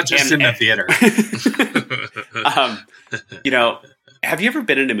 Not just in the theater. Have you ever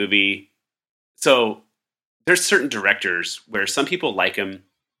been in a movie? So there's certain directors where some people like them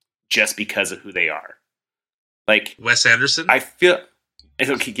just because of who they are. Like Wes Anderson. I feel.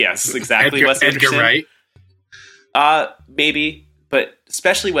 Okay, yes, exactly. Wes Anderson. Edgar Wright. Maybe, but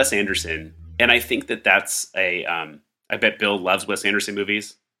especially Wes Anderson. And I think that's a. I bet Bill loves Wes Anderson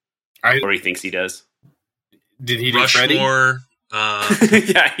movies, or he thinks he does. Did he do Freddy? Rushmore.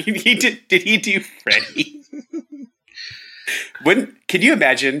 Yeah, he did. Did he do Freddy? Can you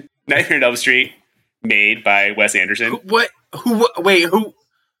imagine Nightmare on Elm Street made by Wes Anderson? Who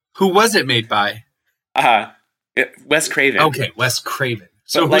was it made by? Wes Craven. Okay, Wes Craven.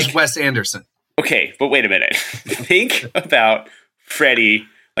 So But, who's Wes Anderson? Okay, but wait a minute. Think about Freddy,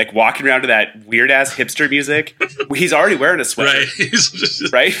 like walking around to that weird ass hipster music. He's already wearing a sweater, Right. He's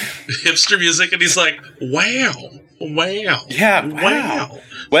just right? hipster music, and he's like, wow. Yeah, wow.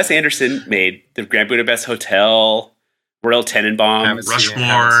 Wes Anderson made the Grand Budapest Hotel, Royal Tenenbaum, Haven't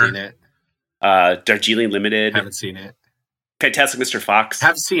Rushmore. seen it. Darjeeling Limited, Haven't seen it. Fantastic Mr. Fox.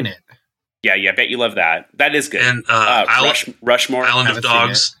 Have seen it. Yeah, I bet you love that. That is good. And Rushmore. Island of Haven't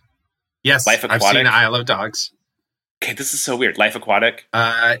Dogs. Yes, Life I've Aquatic. seen Isle of Dogs. Okay, this is so weird. Life Aquatic.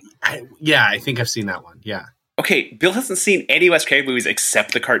 I think I've seen that one. Yeah. Okay, Bill hasn't seen any Wes Craven movies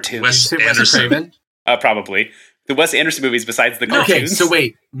except the cartoons. Wes Did you say Wes Anderson. Craven? Probably. The Wes Anderson movies besides the cartoons. Okay, so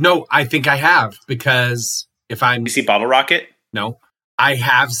wait. No, I think I have, because if I'm... You see Bottle Rocket? No. I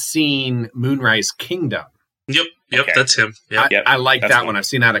have seen Moonrise Kingdom. Yep, Okay. that's him. Yeah. Yep, I like that's that one. one. I've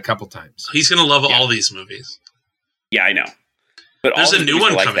seen that a couple times. He's gonna love Yeah. all these movies. Yeah, I know. But There's all a the new movies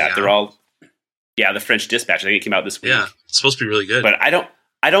one are like coming that. out. They're all... Yeah, The French Dispatch. I think it came out this week. Yeah, it's supposed to be really good. But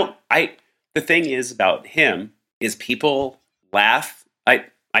the thing is about him is people laugh.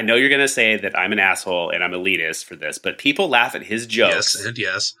 I know you're going to say that I'm an asshole and I'm elitist for this, but people laugh at his jokes yes, and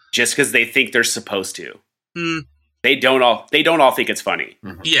yes. just because they think they're supposed to. Hmm. They don't all think it's funny.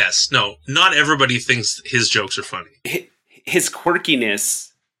 Yes, no, not everybody thinks his jokes are funny. His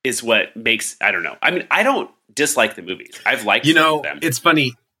quirkiness is what makes, I don't know. I mean, I don't dislike the movies. I've liked You some know, of them. it's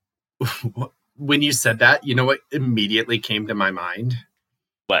funny. When you said that, you know what immediately came to my mind?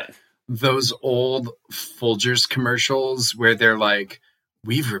 But Those old Folgers commercials where they're like,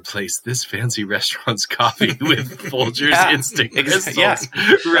 we've replaced this fancy restaurant's coffee with Folgers Yeah, instant crystals. yeah.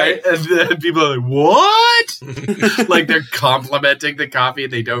 Right? And then people are like, what? Like they're complimenting the coffee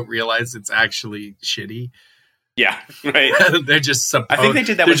and they don't realize it's actually shitty. yeah, right. They're just supposed, I think they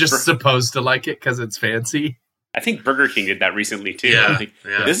did that they're with just supposed to like it because it's fancy. I think Burger King did that recently too. Yeah, Like,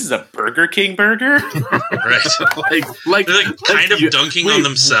 yeah. This is a Burger King burger? Right. like They're like kind of dunking on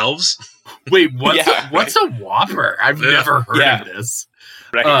themselves. Wait, what's Yeah, what's a Whopper? I've Yeah. never heard Yeah. of this.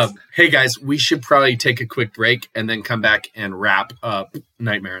 Right. Hey guys, we should probably take a quick break and then come back and wrap up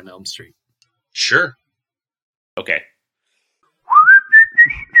Nightmare on Elm Street. Sure. Okay.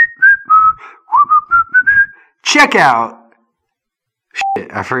 Check out.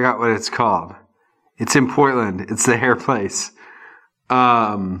 Shit, I forgot what it's called. It's in Portland. It's the hair place.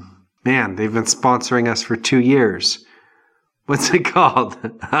 Man, they've been sponsoring us for 2 years. What's it called?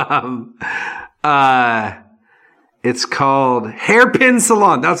 It's called Hairpin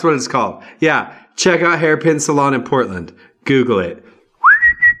Salon. That's what it's called. Yeah, check out Hairpin Salon in Portland. Google it.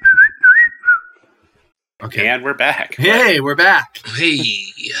 Okay. And we're back. Hey, we're back. Hey.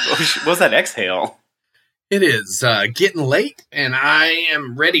 What was that exhale? It is getting late, and I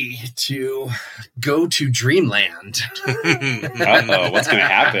am ready to go to Dreamland. Uh-oh, what's going to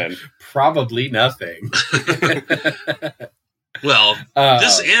happen? Probably nothing. Well,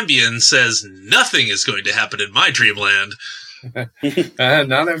 this Ambien says nothing is going to happen in my dreamland.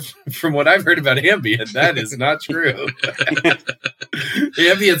 From what I've heard about Ambien, that is not true.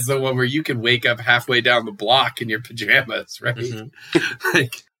 Ambien's the one where you can wake up halfway down the block in your pajamas, right? Mhm.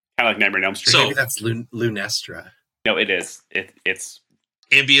 Like, Kind of like Nightmare on Elm Street. So- maybe that's Lunestra. No, it is. It's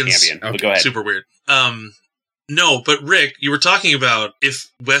Ambien's Ambien. But Okay. go ahead. super weird. No, but Rick, you were talking about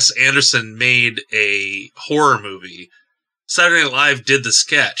if Wes Anderson made a horror movie. Saturday Night Live did the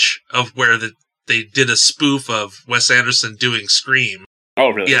sketch of where they did a spoof of Wes Anderson doing Scream. Oh,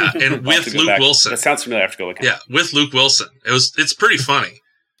 really? Yeah, and I'll have with to go Luke back. Wilson. That sounds familiar. I have to go look at Yeah, with Luke Wilson. It's pretty funny.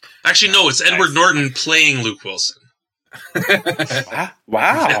 Actually, no, it's Edward Nice. Norton playing Luke Wilson. it. Wow.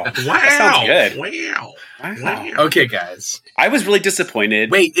 Wow. sounds good. Wow. Wow. Okay, guys. I was really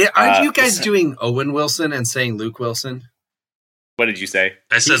disappointed. Wait, aren't you guys listen. doing Owen Wilson and saying Luke Wilson? What did you say?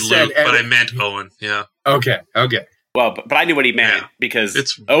 I said said Luke, but I Edward- meant Owen. Yeah. Okay. Well, but I knew what he meant Yeah. because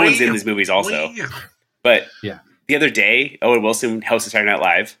It's Owen's in wow. these movies also. Wow. But Yeah. the other day, Owen Wilson hosted Saturday Night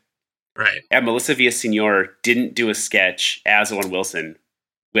Live, Right. and Melissa Villaseñor didn't do a sketch as Owen Wilson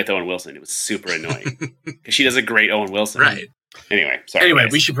with Owen Wilson. It was super annoying because she does a great Owen Wilson. Right. Anyway, sorry. Anyway,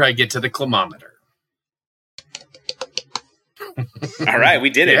 guys. we should probably get to the climometer. All right, we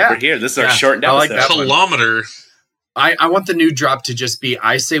did it. Yeah. We're here. This is our Yeah, shortened I episode. like that one. Kilometer. I want the new drop to just be,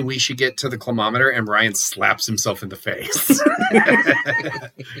 I say we should get to the kilometer, and Ryan slaps himself in the face.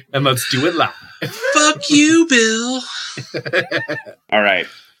 And let's do it live. Fuck you, Bill. All right.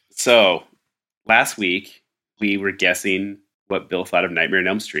 So last week we were guessing what Bill thought of Nightmare on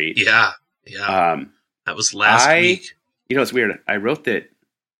Elm Street. Yeah. That was last week. You know, it's weird. I wrote that.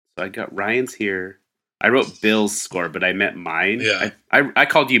 So I got Ryan's here. I wrote Bill's score, but I meant mine. Yeah. I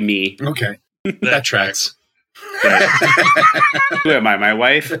called you me. Okay. That tracks. Who am I? My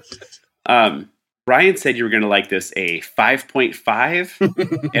wife? Ryan said you were going to like this a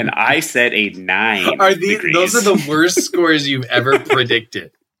 5.5, and I said a 9. degrees. Those are the worst scores you've ever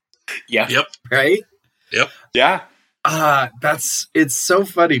predicted, Yeah. Yep. right? Yeah. It's so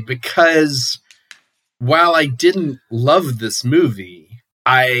funny because while I didn't love this movie,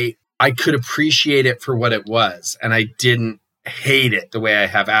 I could appreciate it for what it was, and I didn't hate it the way I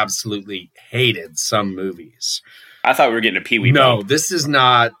have absolutely hated some movies. I thought we were getting a Pee-wee No, bump. this is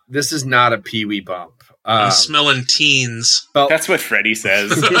not a Pee-wee bump. I'm smelling teens. That's what Freddie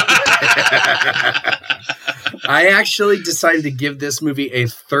says. I actually decided to give this movie a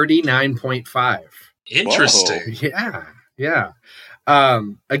 39.5. Interesting. Yeah.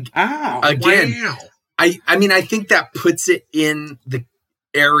 Ow. Again, Wow. I mean, I think that puts it in the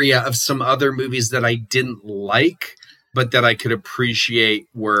area of some other movies that I didn't like, but that I could appreciate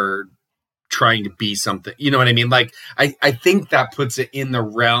were trying to be something. You know what I mean? Like, I think that puts it in the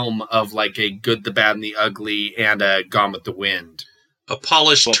realm of like a Good, the Bad, and the Ugly and a Gone with the Wind. A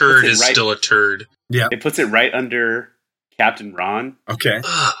polished Well, turd puts it is still a turd. Yeah. It puts it right under Captain Ron Okay.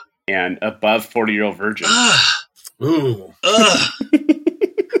 Ugh. and above 40-Year-Old Virgin. Ugh. Ooh. Ugh.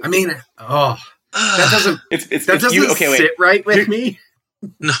 I mean, that doesn't It's sit right with me.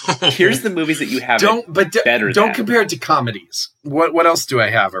 No. Here's the movies that you have. Don't better than. compare it to comedies. What else do I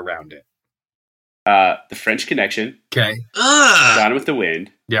have around it? The French Connection, Okay. Ugh. Gone with the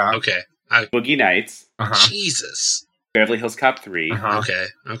Wind, Yeah. Okay. Boogie Nights, Uh-huh. Jesus. Beverly Hills Cop 3. Uh-huh.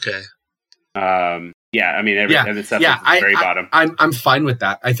 Okay. Yeah, I mean, every stuff Yeah, at the very bottom. I'm fine with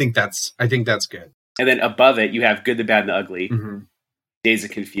that. I think that's good. And then above it, you have Good, the Bad, and the Ugly, Mm-hmm. Days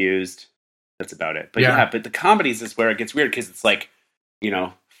of Confused. That's about it. But Yeah. but the comedies is where it gets weird because it's like,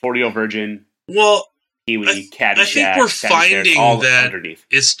 40-Year-Old Virgin, Well, Pee-wee, Caddyshack. I think we're finding all that underneath.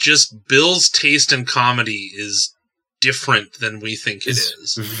 it's just Bill's taste in comedy is different than we think it It's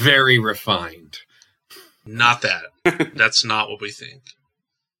is. very refined. Not that. That's not what we think.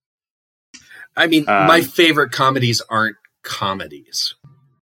 I mean, my favorite comedies aren't comedies.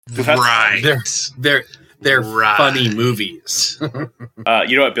 Right. They're Right. funny movies. You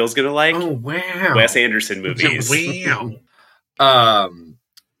know what Bill's gonna like? Oh wow. Wes Anderson movies. Wow.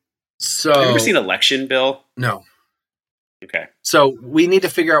 So Have you ever seen Election, Bill? No. Okay. So we need to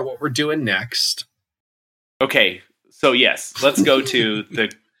figure out what we're doing next. Okay. So yes, let's go to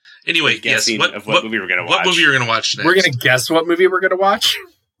the Anyway, yes. guessing of what movie we're gonna watch. What movie you're going to watch next? We're gonna guess what movie we're gonna watch.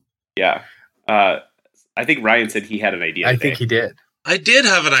 Yeah. I think Ryan said he had an idea. I today. think he did. I did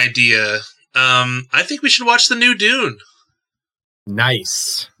have an idea. I think we should watch the new Dune.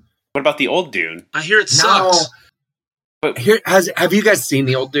 Nice. What about the old Dune? I hear it No. sucks. Have you guys seen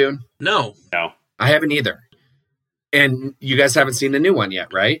the old Dune? No. No. I haven't either. And you guys haven't seen the new one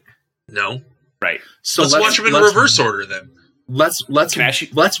yet, right? No. Right. So Let's watch them in reverse order then. Let's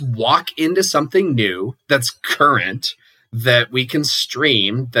walk into something new that's current that we can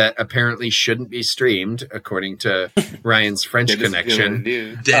stream that apparently shouldn't be streamed according to Ryan's French Connection.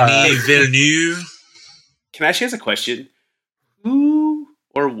 Denis Villeneuve. Can I ask you guys a question? Who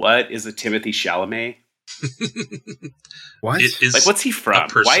or what is a Timothy Chalamet? What? It is Like, what's he a from?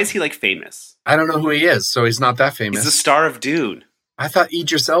 person. Why is he like famous? I don't know who he is, so he's not that He's famous. the star of Dune. I thought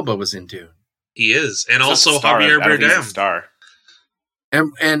Idris Elba was in Dune. He is. And He's also not the star of- Javier I don't think he's Bardem. the star.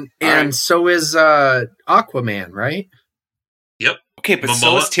 And right. so is Aquaman, right? Okay, but so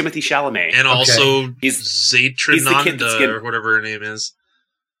Momoa. is Timothy Chalamet. And also He's the kid that's Zaitrinanda getting- or whatever her name is.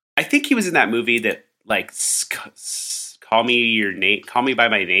 I think he was in that movie that like Call Me by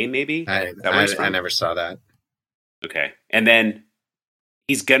My Name, maybe. I from? never saw that. Okay, and then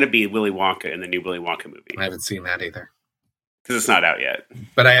he's gonna be Willy Wonka in the new Willy Wonka movie I haven't seen that either. because it's not out yet.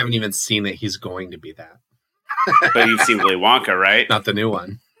 But I haven't even seen that he's going to be that. But you've seen Willy Wonka, right? Not the new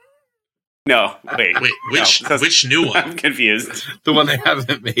one. No, wait, Wait, which No, which new I'm one? confused. The one they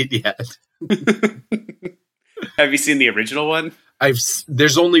haven't made yet. Have you seen the original one?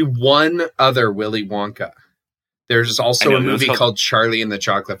 There's only one other Willy Wonka. There's I also know, a it was movie called- called Charlie and the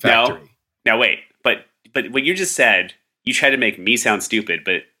Chocolate Factory. Now wait, but what you just said, you tried to make me sound stupid,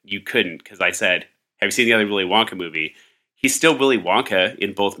 but you couldn't because I said, "Have you seen the other Willy Wonka movie?" he's still Willy Wonka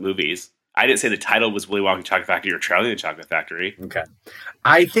in both movies. I didn't say the title was Willy Wonka Chocolate Factory or Charlie and the Chocolate Factory. Okay.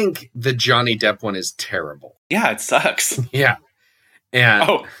 I think the Johnny Depp one is terrible. Yeah, it sucks. Yeah. And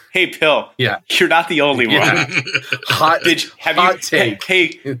Oh, hey, Pill. Yeah. You're not the only Yeah. one. hot hot take.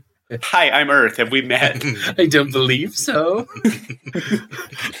 Hey, hi, I'm Earth. Have we met? I don't believe so.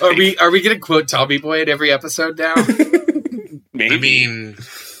 Are we going to quote Tommy Boy at every episode now? Maybe. I mean,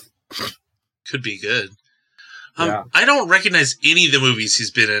 could be good. Yeah. I don't recognize any of the movies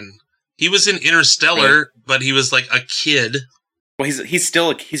he's been in. He was in Interstellar, but he was like a kid. Well, he's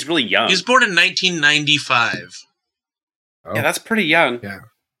really young. He was born in 1995. Oh, Yeah, that's pretty young. yeah.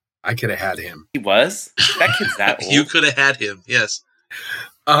 I could have had him. He was? That kid's that old? You could have had him, yes.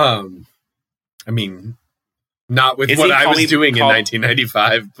 I mean, not with Is what he I was calling- doing in call-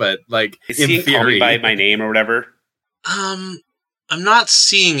 1995, but like Is in he Call Me theory. by my name or whatever? I'm not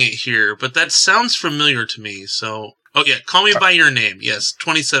seeing it here, but that sounds familiar to me. So, oh yeah, Call Me by Your Name. Yes,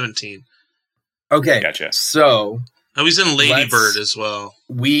 2017. Okay, Gotcha. so I was in Lady Let's- Bird as well.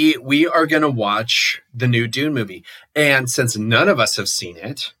 we are going to watch the new Dune movie, and since none of us have seen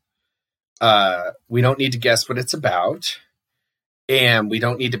it, we don't need to guess what it's about, and we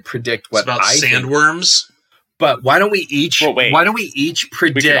don't need to predict It's what about I think. sandworms. But why don't we each? Well, wait. Why don't we each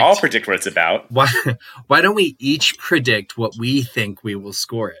We predict? can all predict what it's about. Why don't we each predict what we think we will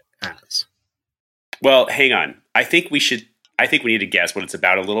score it as? Well, hang on. I think we need to guess what it's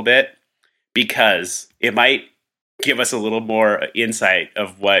about a little bit because it might give us a little more insight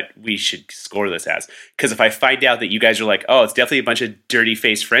of what we should score this as. Because if I find out that you guys are like, oh, it's definitely a bunch of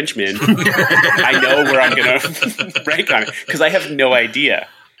dirty-faced Frenchmen, I know where I'm going to rank on it because I have no idea.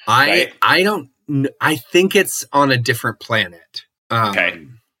 Right. I think it's on a different planet. Okay.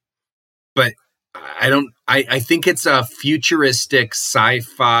 But I don't. I think it's a futuristic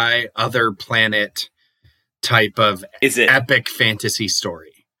sci-fi other planet type of Is it? epic fantasy story.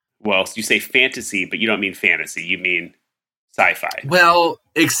 Well, you say fantasy, but you don't mean fantasy. You mean sci-fi. Well,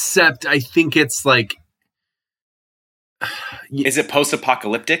 except I think it's like Is it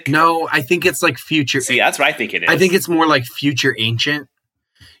post-apocalyptic? no. I think it's like future. See, that's what I think it is. I think it's more like future ancient.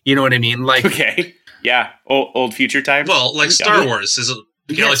 You know what I mean? Like okay. Yeah, old future time. Well, like Star Wars is a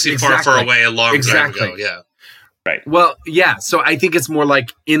Yes, galaxy far, far exactly. away a long Exactly. time ago. Yeah. Well, yeah. So I think it's more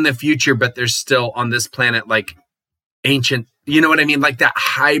like in the future, but there's still on this planet like ancient. You know what I mean? Like that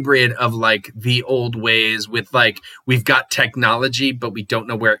hybrid of like the old ways with like we've got technology, but we don't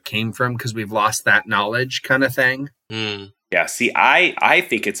know where it came from because we've lost that knowledge kind of thing. Hmm. yeah. See, I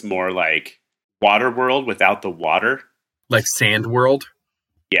think it's more like Waterworld without the water. Like Sand World.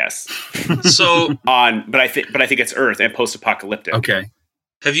 Yes. So, But I think it's Earth and post-apocalyptic. Okay.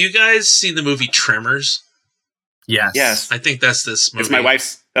 have you guys seen the movie Tremors? Yes. Yes. I think that's this movie.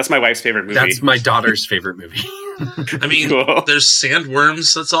 That's my wife's favorite movie. That's my daughter's favorite movie. I mean, Cool. there's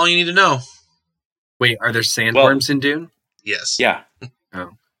sandworms. That's all you need to know. Wait, are there sandworms in Dune? Yes. Yeah.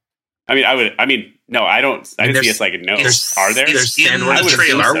 Oh. No, I didn't see there's- it so I could know. it's- Are there? it's There's in sandworms the in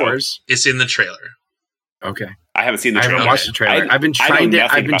trailer. Star So. Wars. It's in the trailer. Okay. I haven't seen the I trailer. haven't watched the trailer. I've been I know trying to.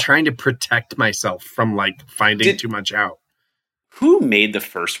 nothing I've been about- trying to protect myself from like finding too much out. Who made the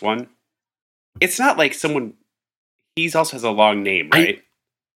first one? It's not like someone. He also has a long name, right?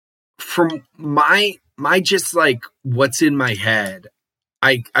 From my just like what's in my head,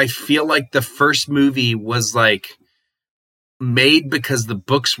 I feel like the first movie was like made because the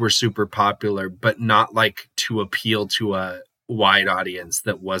books were super popular, but not like to appeal to a wide audience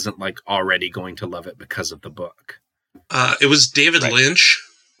that wasn't like already going to love it because of the book. It was David Right. Lynch.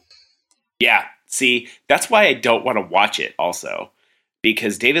 Yeah. See, that's why I don't want to watch it. Also,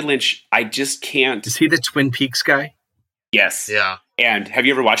 because David Lynch, I just can't. Is he the Twin Peaks guy? Yes. Yeah. And have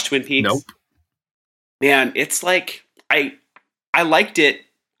you ever watched Twin Peaks? Nope. Man, it's like I liked it.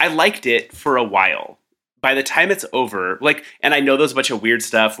 I liked it for a while. By the time it's over, like, and I know there's a bunch of weird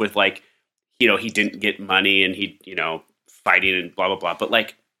stuff with like, he didn't get money and he, fighting and blah blah blah. But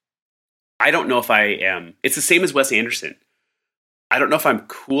like, I don't know if I am. It's the same as Wes Anderson. I don't know if I'm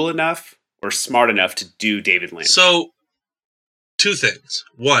cool enough or smart enough to do David Lynch. So, two things.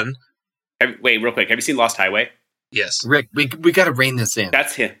 One, Wait, real quick. Have you seen Lost Highway? yes. Rick, we got to rein this in.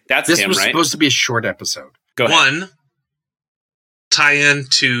 That's him. That's This him, was right? supposed to be a short episode. Go ahead. One, tie-in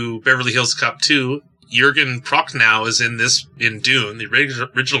to Beverly Hills Cop 2. Jürgen Prochnow is in Dune, the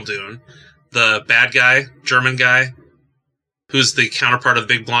original Dune. The bad guy, German guy, who's the counterpart of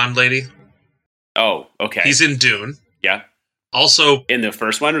the big blonde lady. Oh, okay. He's in Dune. Yeah. Also, In the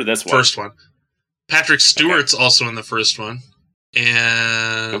first one or this one? first one. Patrick Stewart's also in the first one.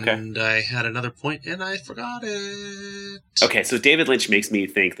 And Okay. I had another point and I forgot it. Okay, so David Lynch makes me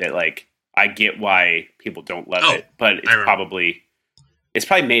think that like I get why people don't love Oh, it, but it's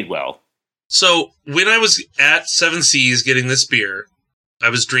probably made well. So when I was at Seven Seas getting this beer, I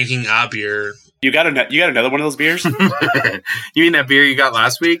was drinking a beer. You got another one of those beers? You mean that beer you got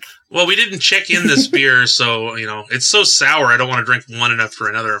last week? Well, we didn't check in this beer, so, it's so sour, I don't want to drink one after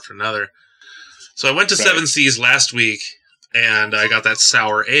another. So I went to Seven Seas last week, and I got that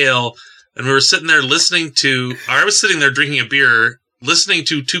sour ale, and we were sitting there I was sitting there drinking a beer, listening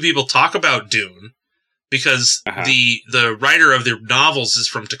to two people talk about Dune, because the writer of the novels is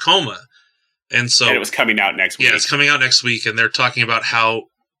from Tacoma. And it was coming out next week. Yeah, it's coming out next week, and they're talking about how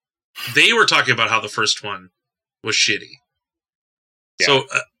the first one was shitty. Yeah. So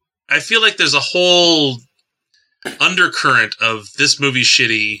I feel like there's a whole undercurrent of this movie's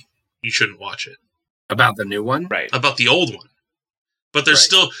shitty, you shouldn't watch it. About the new one? Right. About the old one. But they're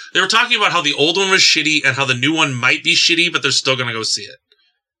they were talking about how the old one was shitty and how the new one might be shitty, but they're still going to go see it.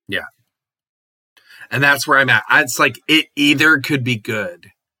 Yeah. And that's where I'm at. It's like it either could be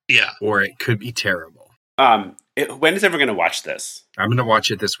good. Yeah. Or it could be terrible. When is everyone going to watch this? I'm going to watch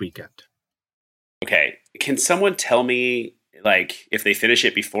it this weekend. Okay. Can someone tell me, like, if they finish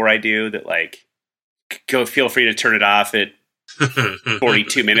it before I do, that, like, feel free to turn it off at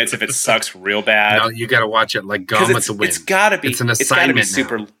 42 minutes if it sucks real bad? No, you got to watch it like Gone with the Wind. It's got to be. It's an assignment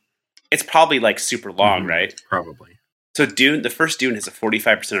now. It's probably, like, super long, right? Probably. So the first Dune has a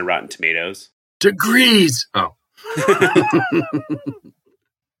 45% of Rotten Tomatoes. Degrees! Oh.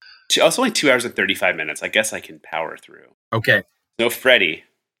 It's only 2 hours and 35 minutes. I guess I can power through. Okay. No Freddy.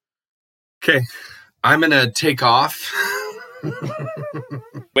 Okay. I'm going to take off.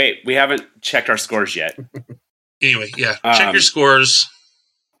 Wait, we haven't checked our scores yet. Anyway, yeah. Check your scores.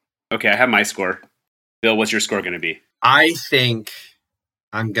 Okay, I have my score. Bill, what's your score going to be? I think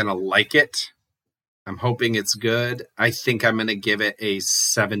I'm going to like it. I'm hoping it's good. I think I'm going to give it a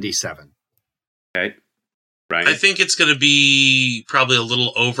 77. Okay. Right. I think it's going to be probably a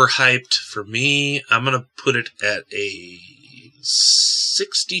little overhyped for me. I'm going to put it at a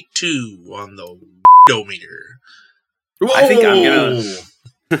 62 on the odometer. I think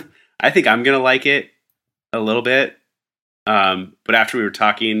I'm gonna like it a little bit. But after we were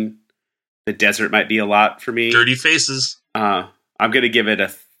talking, the desert might be a lot for me. Dirty Faces. I'm gonna give it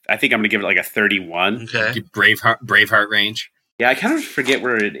like a 31. Okay. Braveheart range. Yeah, I kind of forget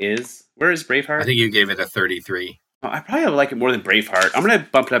where it is. Where is Braveheart? I think you gave it a 33. Oh, I probably like it more than Braveheart. I'm gonna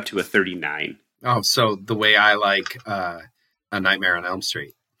bump it up to a 39. Oh, so the way I like A Nightmare on Elm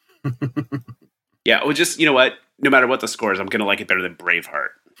Street. Yeah, well, just, you know what? No matter what the score is, I'm gonna like it better than Braveheart.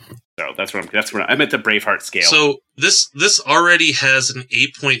 So that's where I'm at the Braveheart scale. So this already has an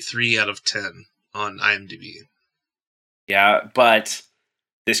 8.3 out of 10 on IMDb. Yeah, but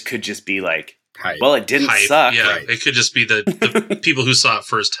this could just be like, hype. Well, it didn't suck. Yeah, right. It could just be the people who saw it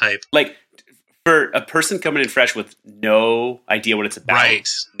first hype. Like, for a person coming in fresh with no idea what it's about, right?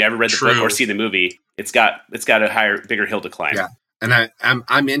 Never read the book or seen the movie, it's got a bigger hill to climb. Yeah, and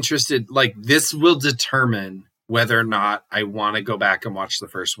I'm interested. Like, this will determine whether or not I want to go back and watch the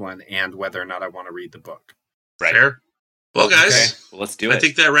first one, and whether or not I want to read the book. Right. Fair. Well, guys, okay. Well, let's do it. I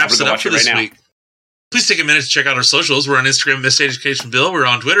think that wraps it up for this week. Please take a minute to check out our socials. We're on Instagram, Miseducationbill. We're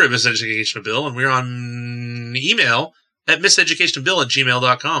on Twitter at Miseducationbill. And we're on email at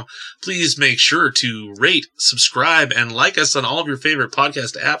miseducationbill@gmail.com. Please make sure to rate, subscribe, and like us on all of your favorite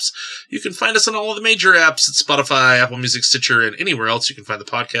podcast apps. You can find us on all of the major apps at Spotify, Apple Music, Stitcher, and anywhere else you can find the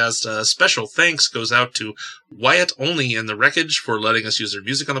podcast. Special thanks goes out to Wyatt Only and The Wreckage for letting us use their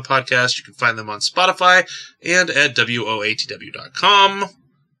music on the podcast. You can find them on Spotify and at WOATW.com.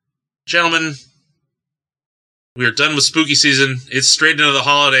 Gentlemen, we are done with spooky season. It's straight into the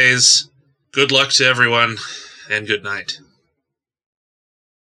holidays. Good luck to everyone, and good night.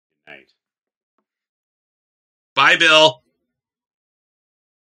 Good night. Bye, Bill.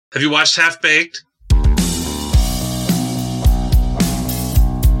 Have you watched Half Baked?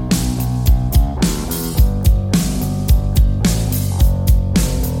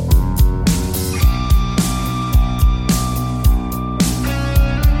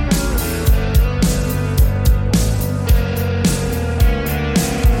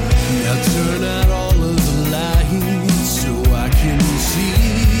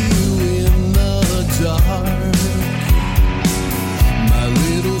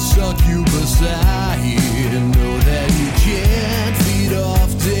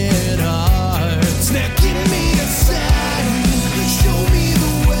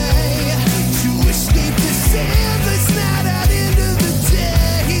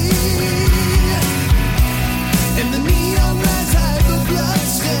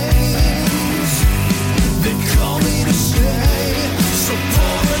 Call me to stay, so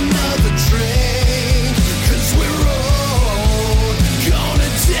pour another drink.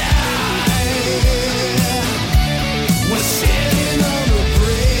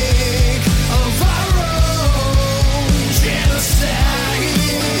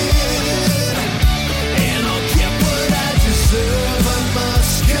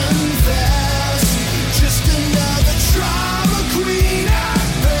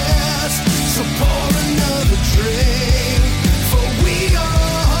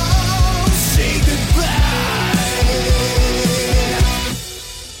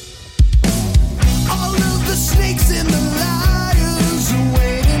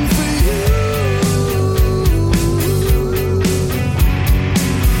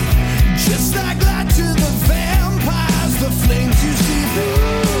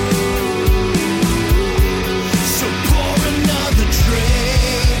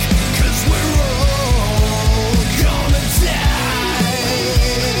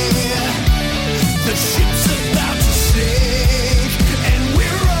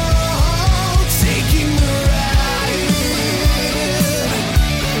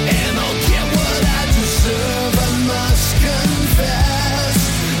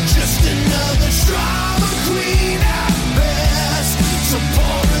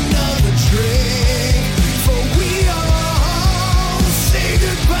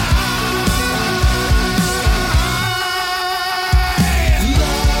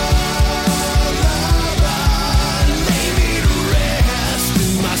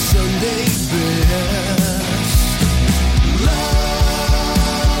 they best. Lullaby,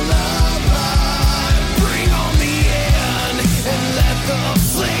 bring on the end and let the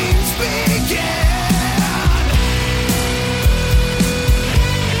flames begin.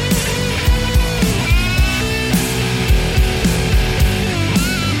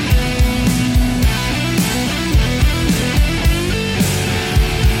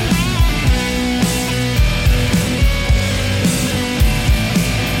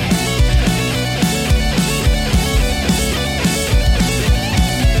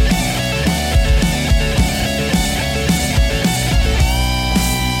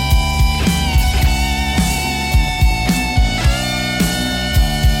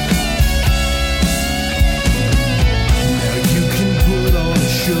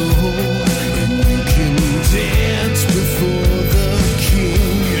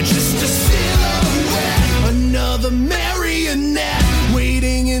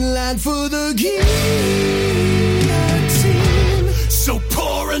 For the guillotine, so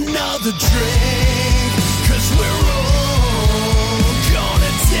pour another drink.